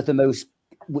one of the most,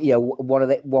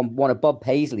 one of Bob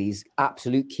Paisley's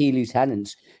absolute key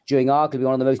lieutenants during arguably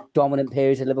one of the most dominant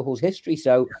periods in Liverpool's history.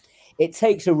 So it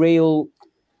takes a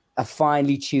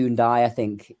finely tuned eye, I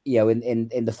think,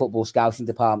 in the football scouting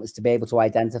departments to be able to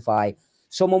identify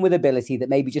someone with ability that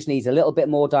maybe just needs a little bit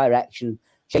more direction,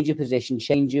 change of position,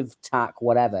 change of tack,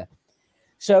 whatever.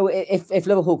 So if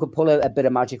Liverpool could pull a bit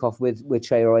of magic off with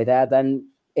Traore there, then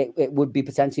it would be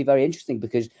potentially very interesting,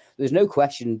 because there's no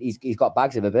question he's got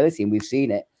bags of ability, and we've seen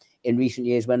it in recent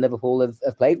years when Liverpool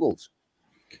have played Wolves.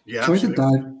 Yeah, sorry to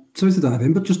dive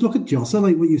in, but just look at Jota,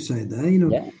 like what you said there.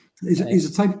 Yeah. He's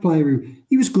a type of player who,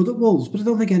 he was good at Wolves, but I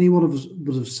don't think any one of us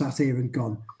would have sat here and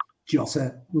gone,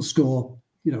 Jota will score.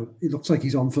 It looks like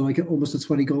he's on for like almost a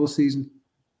 20-goal season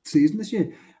this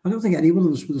year. I don't think any one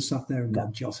of us would have sat there and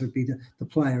gone, Jota would be the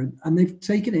player. And they've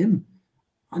taken him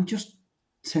and just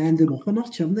turned him up a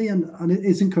notch, haven't they? And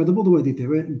it's incredible the way they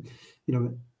do it. And,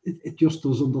 it just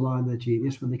does underline their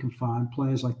genius when they can find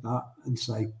players like that and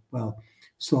say, well,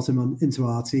 slot him into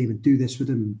our team and do this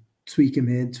with him, tweak him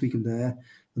here, tweak him there.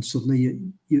 And suddenly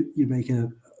you're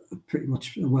making a pretty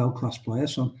much a world-class player.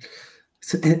 So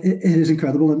it is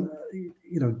incredible. And,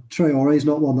 Traore is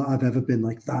not one that I've ever been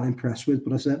like that impressed with,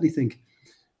 but I certainly think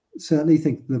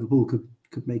Liverpool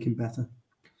could make him better.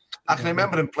 I can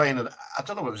remember him playing I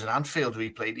don't know if it was at Anfield where he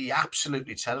played. He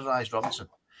absolutely terrorised Robinson.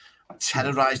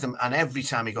 Terrorised him, and every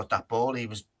time he got that ball, he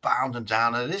was bounding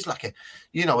down. And it is like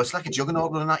it's like a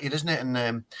juggernaut running at you, isn't it? And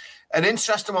an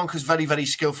interesting one, because very, very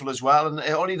skillful as well. And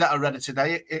only that I read it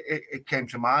today, it came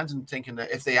to mind, and thinking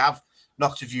that if they have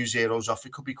knocked a few zeros off,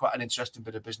 it could be quite an interesting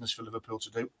bit of business for Liverpool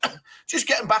to do. Just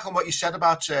getting back on what you said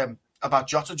about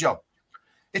Jota, Joe.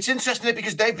 It's interesting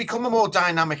because they've become a more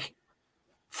dynamic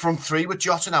front three with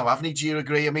Jota now, haven't he? Do you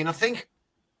agree? I mean, I think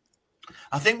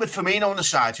with Firmino on the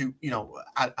side, who,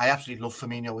 I absolutely love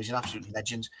Firmino. He's an absolute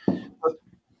legend. But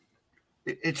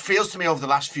it feels to me over the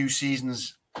last few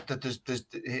seasons that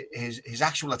his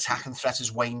actual attacking threat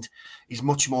has waned. He's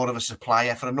much more of a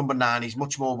supplier. For a number 9, he's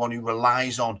much more one who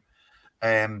relies on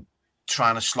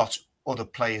trying to slot other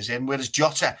players in. Whereas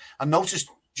Jota, I noticed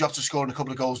Jota scoring a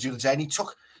couple of goals the other day, and he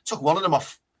took one of them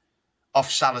off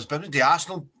Salah's. But the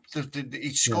Arsenal,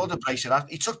 he scored a brace of that.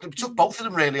 He took both of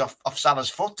them really off Salah's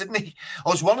foot, didn't he?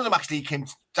 Or was one of them actually, he came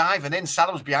diving in,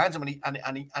 Salah was behind him,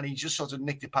 and he just sort of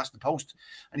nicked it past the post.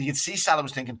 And you could see Salah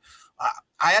was thinking,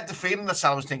 I had the feeling that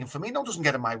Salah was thinking, Firmino doesn't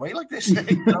get in my way like this.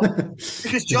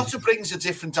 Because Jota brings a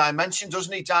different dimension,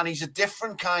 doesn't he, Dan? He's a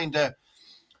different player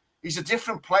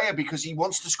because he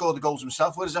wants to score the goals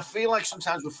himself. Whereas I feel like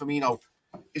sometimes with Firmino,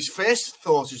 his first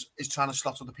thought is trying to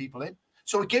slot other people in.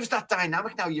 So it gives that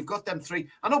dynamic now. You've got them three.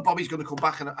 I know Bobby's going to come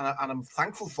back, and I'm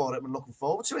thankful for it and looking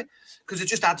forward to it because it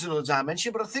just adds another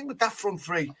dimension. But I think with that front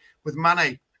three, with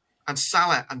Mane and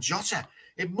Salah and Jota,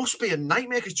 it must be a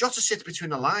nightmare because Jota sits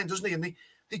between the line, doesn't he? And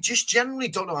they just generally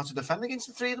don't know how to defend against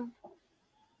the three of them.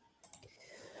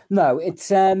 No,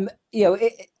 it's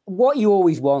what you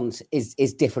always want is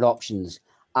different options.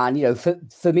 And for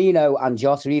Firmino and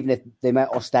Jota, even if they might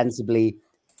ostensibly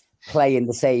play in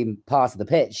the same part of the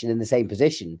pitch and in the same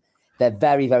position, they're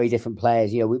very, very different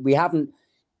players. We haven't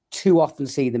too often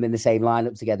seen them in the same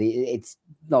lineup together. It's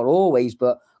not always,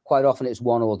 but quite often it's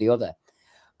one or the other.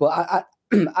 But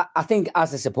I think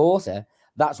as a supporter,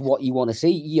 that's what you want to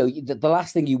see. The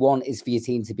last thing you want is for your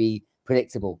team to be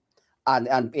predictable,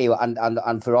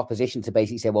 and for opposition to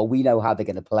basically say, well, we know how they're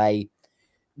going to play,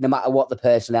 no matter what the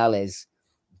personnel is.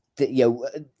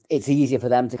 It's easier for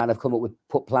them to kind of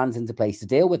put plans into place to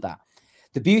deal with that.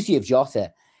 The beauty of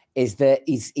Jota is that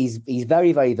he's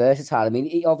very, very versatile. I mean,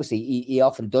 he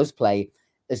often does play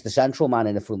as the central man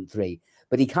in the front three,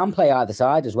 but he can play either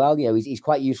side as well. He's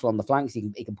quite useful on the flanks.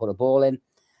 He can put a ball in,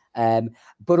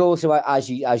 but also as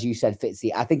you said,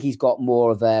 Fitzy, I think he's got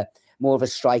more of a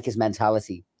striker's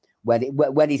mentality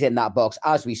when he's in that box,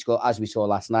 as we saw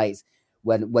last night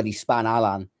when he span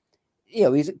Alan.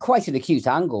 He's quite an acute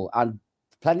angle, and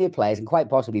plenty of players, and quite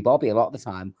possibly Bobby a lot of the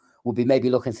time, would be maybe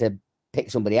looking to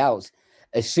pick somebody else.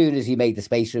 As soon as he made the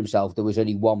space for himself, there was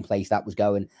only one place that was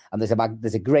going. And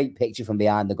there's a great picture from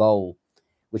behind the goal,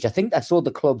 which I think I saw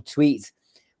the club tweet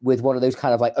with one of those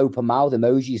kind of like open mouth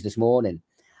emojis this morning.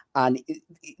 And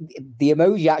the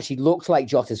emoji actually looks like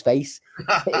Jota's face.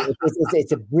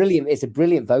 It's a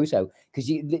brilliant photo because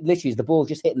literally the ball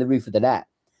just hitting the roof of the net.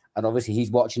 And obviously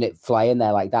he's watching it fly in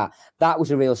there like that. That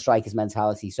was a real striker's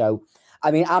mentality. So, I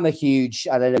mean, and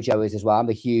I know Joe is as well, I'm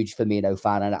a huge Firmino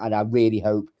fan, and I really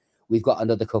hope we've got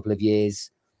another couple of years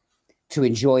to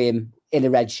enjoy him in a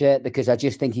red shirt, because I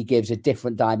just think he gives a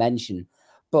different dimension.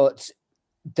 But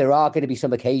there are going to be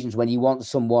some occasions when you want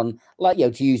someone, like,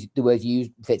 to use the word you use,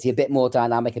 Fitzy, a bit more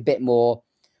dynamic, a bit more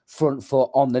front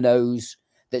foot, on the nose,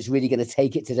 that's really going to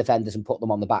take it to defenders and put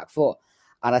them on the back foot.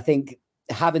 And I think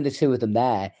having the two of them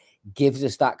there gives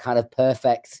us that kind of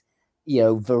perfect,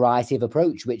 variety of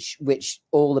approach, which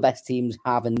all the best teams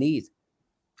have and need.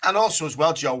 And also as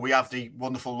well, Joe, we have the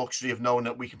wonderful luxury of knowing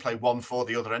that we can play one for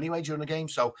the other anyway during the game.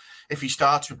 So if he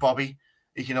starts with Bobby,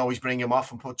 he can always bring him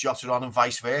off and put Jota on, and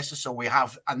vice versa. So we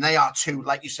have, and they are two,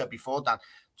 like you said before, Dan,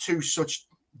 two such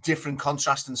different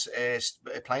contrasting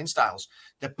playing styles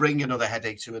that bring another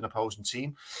headache to an opposing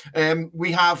team.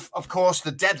 We have, of course,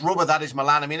 the dead rubber that is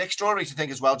Milan. I mean, extraordinary to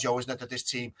think as well, Joe, isn't it, that this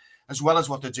team, as well as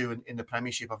what they're doing in the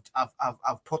Premiership,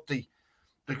 I've put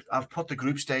the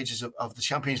group stages of the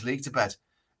Champions League to bed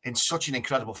in such an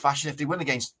incredible fashion. If they win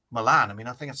against Milan, I mean,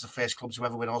 I think it's the first club to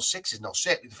ever win all six. It's not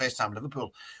certainly the first time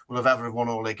Liverpool will have ever won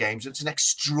all their games. It's an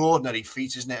extraordinary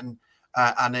feat, isn't it?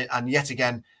 And yet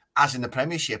again, as in the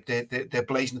Premiership, they're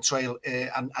blazing the trail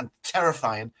and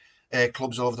terrifying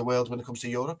clubs all over the world when it comes to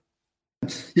Europe.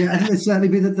 Yeah, I think it's certainly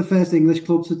been the first English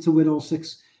club to win all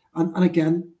six. And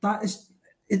again,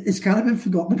 it's kind of been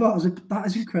forgotten about. That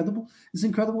is incredible. It's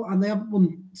incredible. And they haven't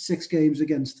won 6 games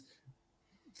against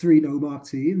 3 no-mark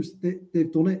teams.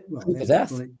 They've done it. Well,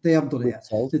 they haven't done it yet.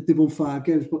 They've won 5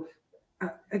 games. But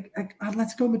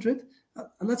Atletico Madrid,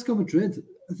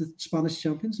 the Spanish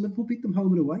champions, Liverpool beat them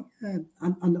home and away. And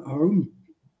at home,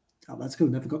 Atletico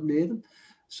never got near them.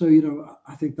 So,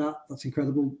 I think that's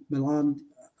incredible. Milan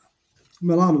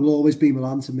will always be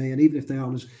Milan to me. And even if they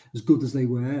aren't as good as they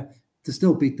were, to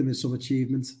still beat them is some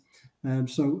achievement.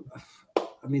 So,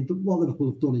 I mean, what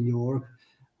Liverpool have done in Europe,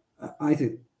 I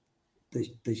think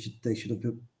they should have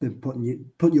been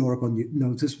put Europe on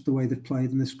notice with the way they've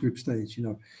played in this group stage.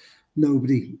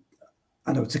 Nobody,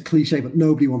 I know it's a cliche, but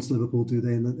nobody wants Liverpool, do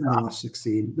they, in the last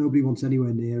 16? Nobody wants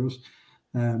anywhere near us.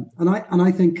 And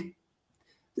I think,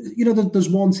 there's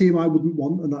one team I wouldn't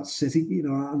want, and that's City.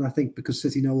 And I think because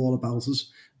City know all about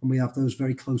us, and we have those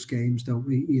very close games, don't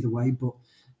we? Either way, but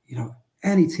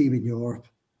any team in Europe,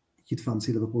 you'd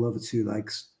fancy Liverpool over 2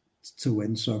 legs to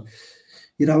win. So,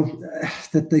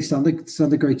 that they stand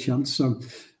a great chance. So,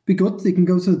 be good. They can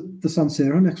go to the San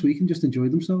Siro next week and just enjoy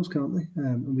themselves, can't they?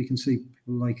 And we can see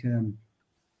people like,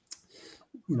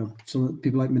 some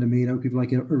people like Minamino, people like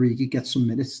Origi get some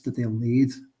minutes that they'll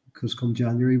need, because come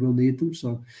January we'll need them.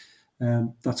 So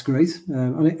that's great.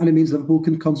 And it means Liverpool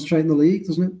can concentrate in the league,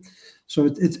 doesn't it? So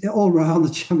it's all round, the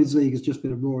Champions League has just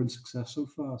been a roaring success so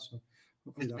far. So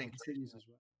hopefully that continues as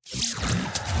well.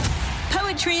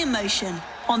 Poetry in Motion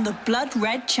on the Blood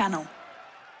Red Channel.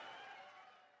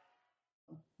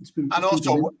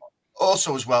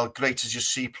 Also as well, great to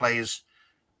just see players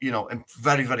and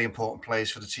very, very important players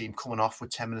for the team coming off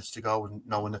with 10 minutes to go and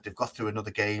knowing that they've got through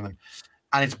another game.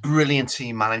 And it's brilliant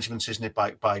team management, isn't it,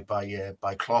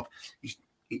 by Klopp.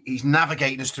 He's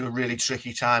navigating us through a really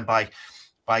tricky time by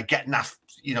getting that,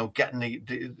 getting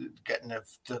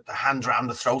the hand around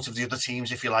the throat of the other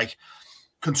teams, if you like,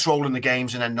 controlling the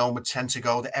games, and then knowing with 10 to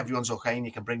go that everyone's okay and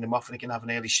you can bring them off and you can have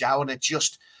an early shower. And it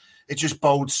just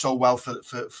bodes so well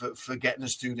for getting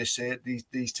us through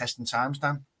these testing times,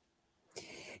 Dan.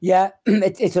 Yeah,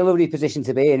 it's a lovely position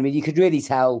to be in. I mean, you could really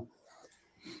tell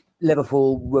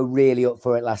Liverpool were really up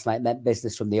for it last night, meant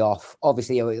business from the off.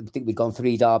 Obviously, I think we'd gone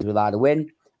 3 derbies without a win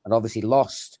and obviously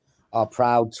lost our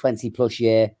proud 20-plus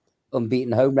year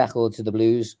unbeaten home record to the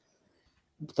Blues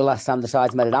the last time the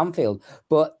sides met at Anfield.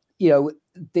 But,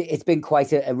 it's been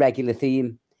quite a regular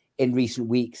theme in recent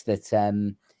weeks that,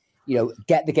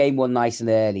 get the game won nice and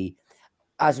early.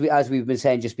 As we've been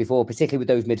saying just before, particularly with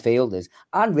those midfielders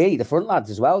and really the front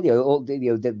lads as well.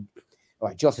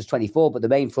 Jota's 24, but the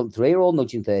main front three are all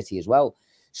nudging 30 as well.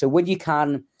 So when you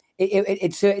can,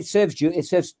 it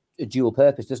serves a dual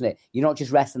purpose, doesn't it? You're not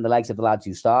just resting the legs of the lads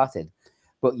who started,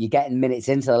 but you're getting minutes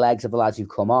into the legs of the lads who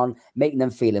come on, making them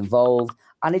feel involved,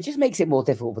 and it just makes it more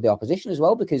difficult for the opposition as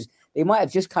well, because they might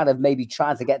have just kind of maybe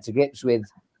tried to get to grips with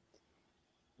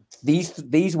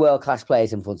these world-class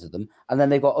players in front of them, and then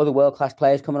they've got other world-class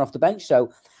players coming off the bench.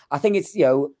 So I think it's,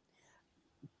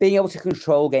 being able to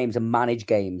control games and manage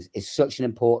games is such an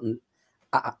important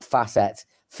facet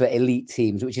for elite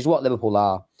teams, which is what Liverpool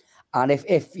are. And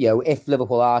if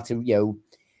Liverpool are to,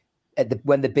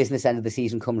 when the business end of the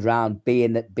season comes round, be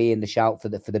in the shout for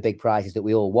the big prizes that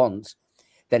we all want,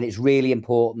 then it's really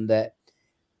important that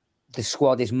the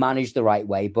squad is managed the right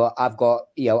way. But I've got,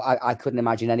 I couldn't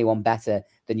imagine anyone better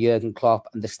than Jurgen Klopp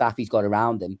and the staff he's got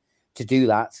around him to do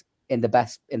that in the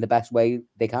best way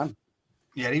they can.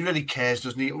 Yeah, he really cares,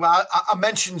 doesn't he? Well, I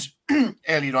mentioned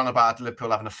earlier on about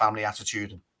Liverpool having a family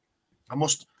attitude. And I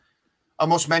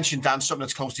must mention, Dan, something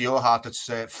that's close to your heart that's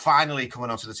finally coming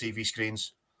onto the TV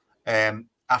screens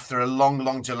after a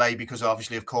long delay because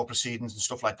obviously of court proceedings and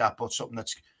stuff like that. But something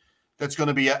that's going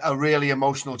to be a really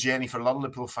emotional journey for a lot of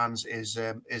Liverpool fans is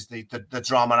the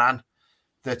drama Anne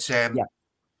that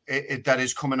that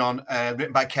is coming on,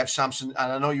 written by Kev Sampson.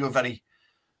 And I know you were very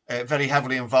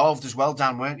heavily involved as well,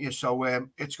 Dan, weren't you? So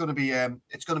it's going to be an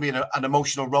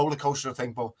emotional roller coaster, I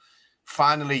think. But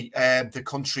finally, the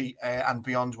country and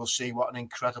beyond will see what an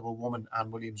incredible woman Anne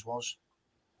Williams was.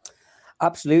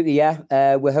 Absolutely,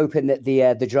 yeah. We're hoping that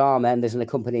the drama, and there's an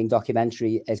accompanying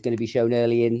documentary, is going to be shown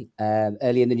early in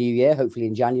the new year, hopefully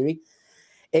in January.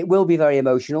 It will be very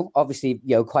emotional, obviously,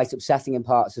 quite upsetting in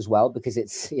parts as well, because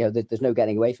it's, there's no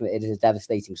getting away from it. It is a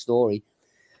devastating story.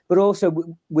 But also,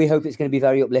 we hope it's going to be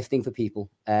very uplifting for people.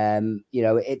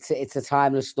 It's a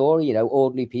timeless story.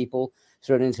 Ordinary people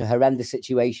thrown into a horrendous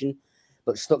situation,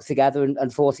 but stuck together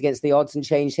and fought against the odds and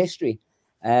changed history.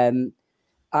 And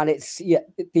it's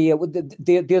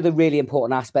the other really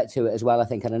important aspect to it as well, I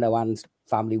think, and I know Anne's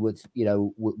family would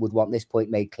want this point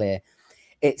made clear.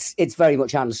 It's very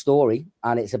much Anne's story,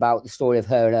 and it's about the story of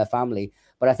her and her family.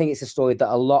 But I think it's a story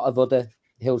that a lot of other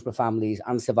Hillsborough families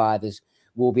and survivors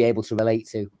will be able to relate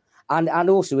to. And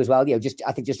also as well,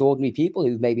 just ordinary people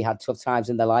who've maybe had tough times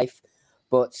in their life,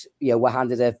 but were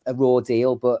handed a raw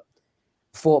deal, but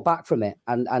fought back from it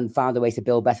and found a way to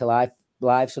build better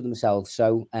lives for themselves.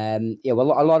 So a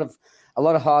lot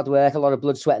of hard work, a lot of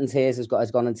blood, sweat, and tears has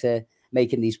gone into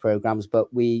making these programs.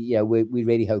 But we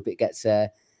really hope it gets a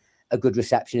good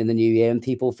reception in the new year, and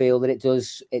people feel that it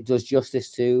does justice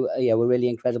to a really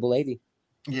incredible lady.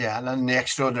 Yeah, and then the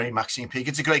extraordinary Maxine Peake.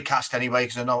 It's a great cast anyway,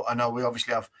 because I know we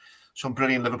obviously have some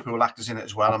brilliant Liverpool actors in it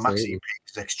as well. Absolutely. And Maxine Peake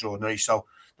is extraordinary. So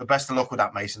the best of luck with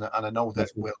that, Mason. And I know that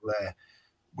we'll,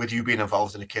 with you being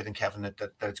involved in the kid and Kevin,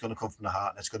 that it's going to come from the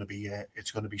heart, and it's going to be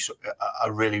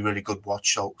a really, really good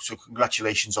watch. So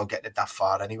congratulations on getting it that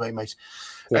far anyway, mate.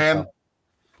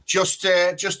 Just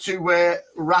to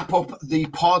wrap up the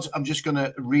pod, I'm just going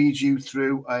to read you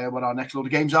through what our next load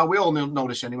of games are. We all know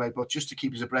this anyway, but just to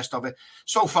keep us abreast of it.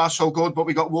 So far, so good. But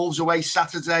we got Wolves away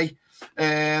Saturday,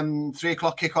 3:00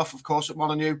 kickoff, of course, at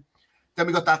Molineux. Then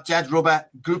we got that dead rubber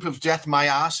group of death, my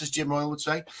ass, as Jim Royal would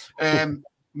say.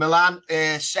 Milan,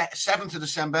 7th of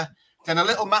December. Then a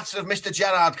little matter of Mr.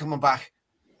 Gerrard coming back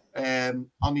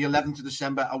on the 11th of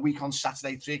December, a week on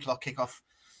Saturday, 3:00 kickoff.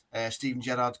 Steven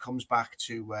Gerrard comes back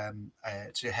to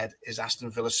head his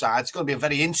Aston Villa side. It's going to be a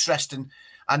very interesting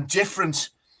and different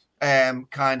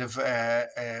kind of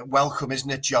welcome,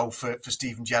 isn't it, Joe, for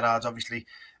Steven Gerrard? Obviously,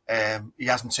 he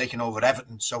hasn't taken over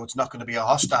Everton, so it's not going to be a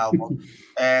hostile one.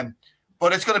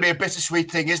 But it's going to be a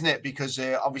bittersweet thing, isn't it? Because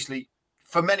obviously,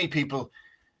 for many people,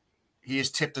 he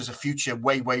is tipped as a future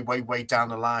way down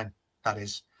the line. That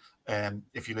is,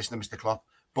 if you listen to Mr. Klopp.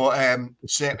 But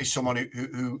certainly someone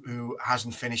who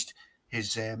hasn't finished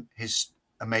his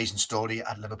amazing story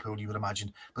at Liverpool, you would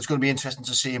imagine. But it's going to be interesting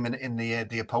to see him in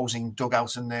the opposing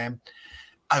dugout, and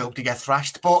I hope they get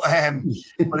thrashed. But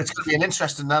it's going to be an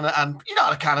interesting and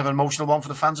a kind of emotional one for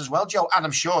the fans as well, Joe. And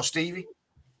I'm sure Stevie.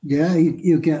 Yeah,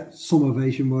 he'll get some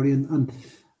ovation, Murray, and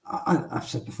I've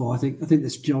said before, I think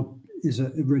this job is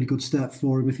a really good step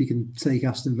for him. If he can take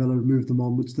Aston Villa and move them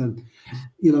onwards, then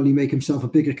he'll only make himself a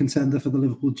bigger contender for the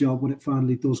Liverpool job when it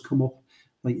finally does come up,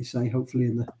 like you say, hopefully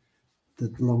in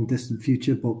the long distant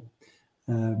future. But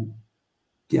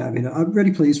yeah, I mean, I'm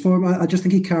really pleased for him. I just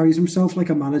think he carries himself like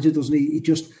a manager, doesn't he? He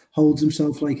just holds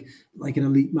himself like an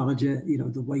elite manager. You know,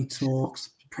 the way he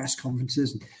talks, press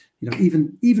conferences, and, you know,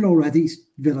 even already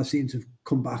Villa seem to have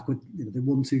come back with, you know, they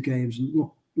won 2 games, and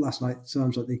look, last night it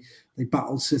sounds like they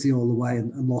battled City all the way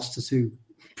and lost to 2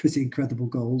 pretty incredible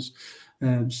goals.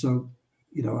 So,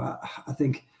 you know, I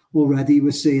think already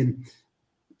we're seeing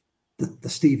the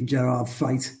Steven Gerrard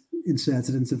fight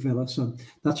inserted into Villa, so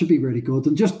that should be really good.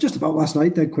 And just about last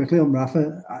night, dead quickly on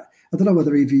Rafa, I don't know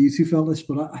whether either you two felt this,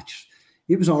 but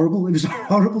it was horrible. It was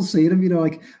horrible seeing him. You know,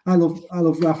 like I love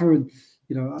Rafa, and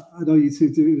you know, I know you two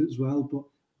do as well, but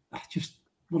I just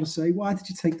want to say, why did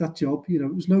you take that job? You know,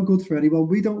 it was no good for anyone.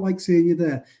 We don't like seeing you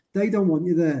there. They don't want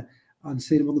you there. And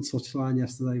seeing him on the touchline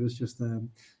yesterday was just it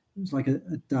was like a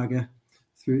dagger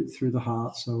through the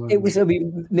heart. So it was. I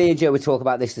mean, me and Joe were talking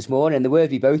about this morning, and the word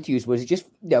we both used was, it just,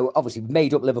 you know, obviously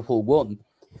made up Liverpool won,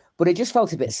 but it just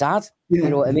felt a bit sad. Yeah. You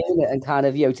know what I mean? And kind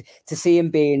of, you know, to see him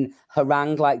being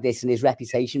harangued like this and his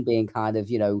reputation being kind of,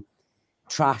 you know,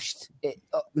 trashed,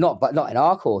 not in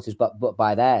our quarters, but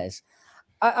by theirs.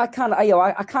 I kind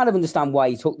of understand why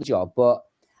he took the job, but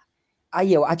I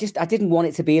didn't want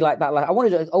it to be like that. Like I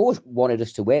always wanted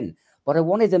us to win, but I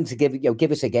wanted them to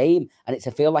give us a game and it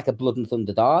to feel like a blood and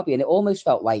thunder derby, and it almost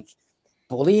felt like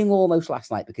bullying almost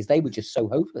last night because they were just so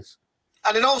hopeless.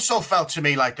 And it also felt to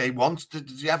me like the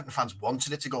Everton fans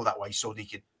wanted it to go that way so they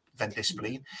could vent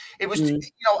disbelief. It was, you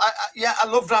know, I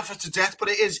love Rafa to death, but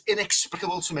it is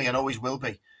inexplicable to me and always will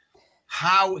be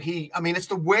how it's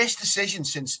the worst decision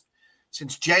since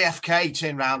JFK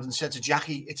turned around and said to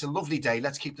Jackie, "It's a lovely day.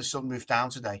 Let's keep the sunroof down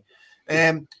today."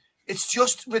 It's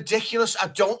just ridiculous. I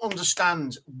don't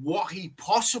understand what he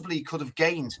possibly could have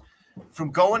gained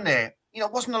from going there. You know,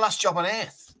 it wasn't the last job on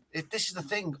earth. This is the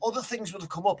thing. Other things would have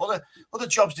come up. Other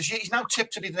jobs this year. He's now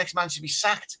tipped to be the next man to be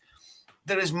sacked.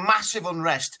 There is massive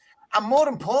unrest. And more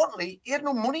importantly, he had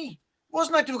no money. It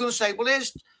wasn't like they were going to say, well,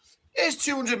 here's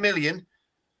 200 million.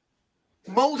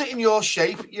 Mould it in your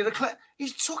shape. He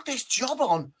took this job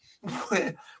on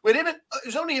with him. It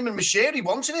was only him and Moshiri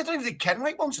wanted it. I don't even think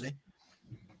Kenwright wanted it.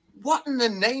 What in the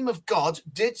name of God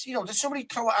did somebody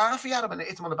throw a halfie at him and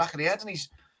hit him on the back of the head, and he's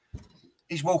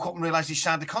woke up and realised he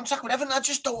signed the contract with Everton? I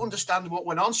just don't understand what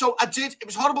went on. So it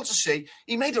was horrible to see.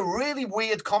 He made a really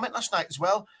weird comment last night as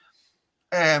well,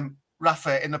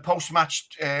 Rafa, in the post-match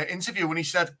interview, when he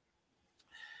said,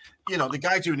 you know, the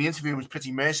guy doing the interview was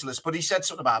pretty merciless, but he said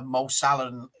something about Mo Salah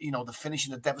and, you know, the finish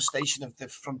and the devastation of the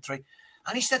front three.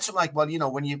 And he said something like, well, you know,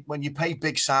 when you pay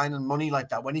big signing money like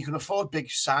that, when you can afford big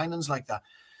signings like that.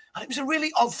 And it was a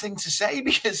really odd thing to say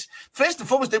because, first and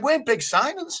foremost, they weren't big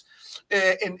signings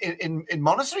in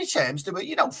monetary terms. They were,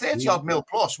 you know, 30-odd mil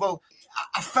plus. Well,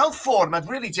 I felt for him, I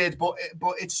really did, but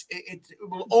it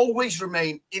will always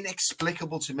remain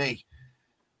inexplicable to me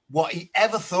what he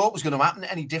ever thought was going to happen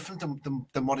any different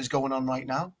than what is going on right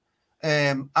now.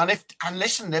 And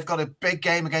listen, they've got a big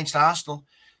game against Arsenal,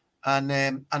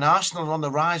 and Arsenal are on the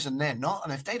rise, and they're not.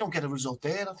 And if they don't get a result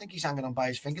there, I think he's hanging on by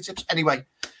his fingertips. Anyway,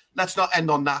 let's not end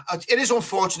on that. It is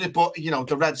unfortunate, but you know,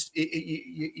 the Reds.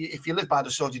 If you live by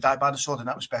the sword, you die by the sword in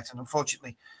that respect. And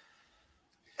unfortunately,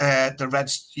 the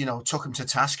Reds, you know, took him to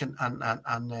task,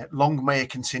 and long may it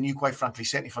continue. Quite frankly,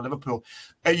 certainly for Liverpool.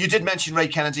 You did mention Ray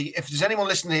Kennedy. If there's anyone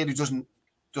listening here who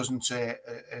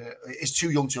is too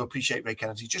young to appreciate Ray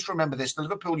Kennedy, just remember this: the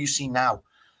Liverpool you see now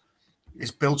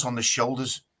is built on the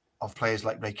shoulders of players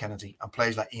like Ray Kennedy and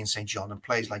players like Ian St. John and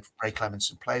players like Ray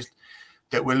Clements and players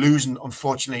that we're losing,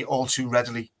 unfortunately, all too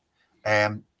readily.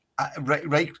 Ray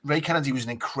Kennedy was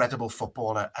an incredible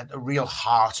footballer, a real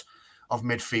heart of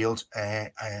midfield,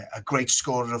 a great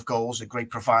scorer of goals, a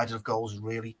great provider of goals,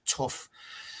 really tough.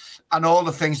 And all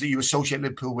the things that you associate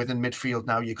Liverpool with in midfield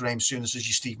now, your Graham Souness, your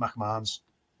Steve McMahons,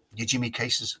 your Jimmy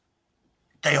Cases,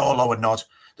 they all owe a nod.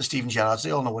 The Steven Gerrards,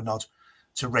 they all know a nod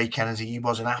to Ray Kennedy. He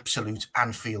was an absolute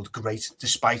Anfield great,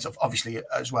 despite of obviously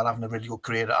as well having a really good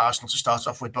career at Arsenal to start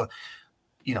off with. But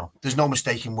you know, there's no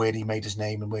mistaking where he made his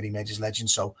name and where he made his legend.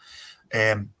 So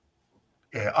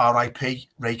RIP,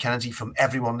 Ray Kennedy, from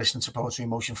everyone listening to Poetry in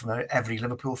Motion, from every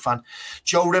Liverpool fan.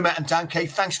 Joe Rimmer and Dan Kay,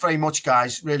 thanks very much,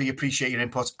 guys. Really appreciate your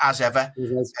input, as ever.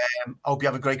 Hope you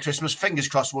have a great Christmas. Fingers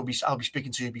crossed I'll be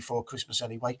speaking to you before Christmas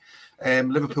anyway.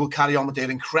 Liverpool carry on with their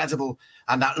incredible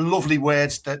and that lovely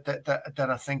words that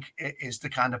I think is the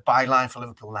kind of byline for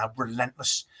Liverpool now,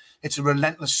 relentless. It's a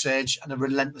relentless surge and a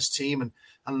relentless team,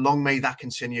 and long may that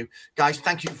continue. Guys,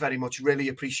 thank you very much. Really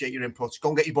appreciate your input. Go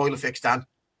and get your boiler fixed, Dan.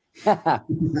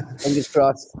 Fingers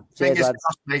crossed. Fingers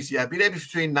crossed, mate. Yeah, be there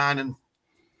between 9 and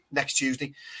next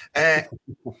Tuesday.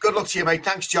 Good luck to you, mate.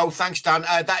 Thanks, Joe. Thanks, Dan.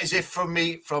 That is it from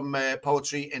me, from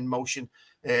Poetry in Motion.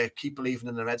 Keep believing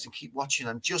in the Reds and keep watching.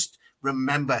 And just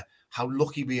remember how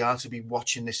lucky we are to be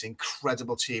watching this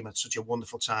incredible team at such a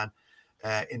wonderful time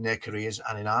in their careers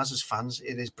and in ours as fans.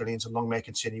 It is brilliant, and long may it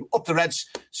continue. Up the Reds.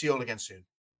 See you all again soon.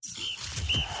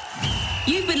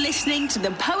 You've been listening to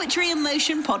the Poetry in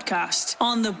Motion podcast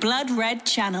on the Blood Red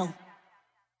channel.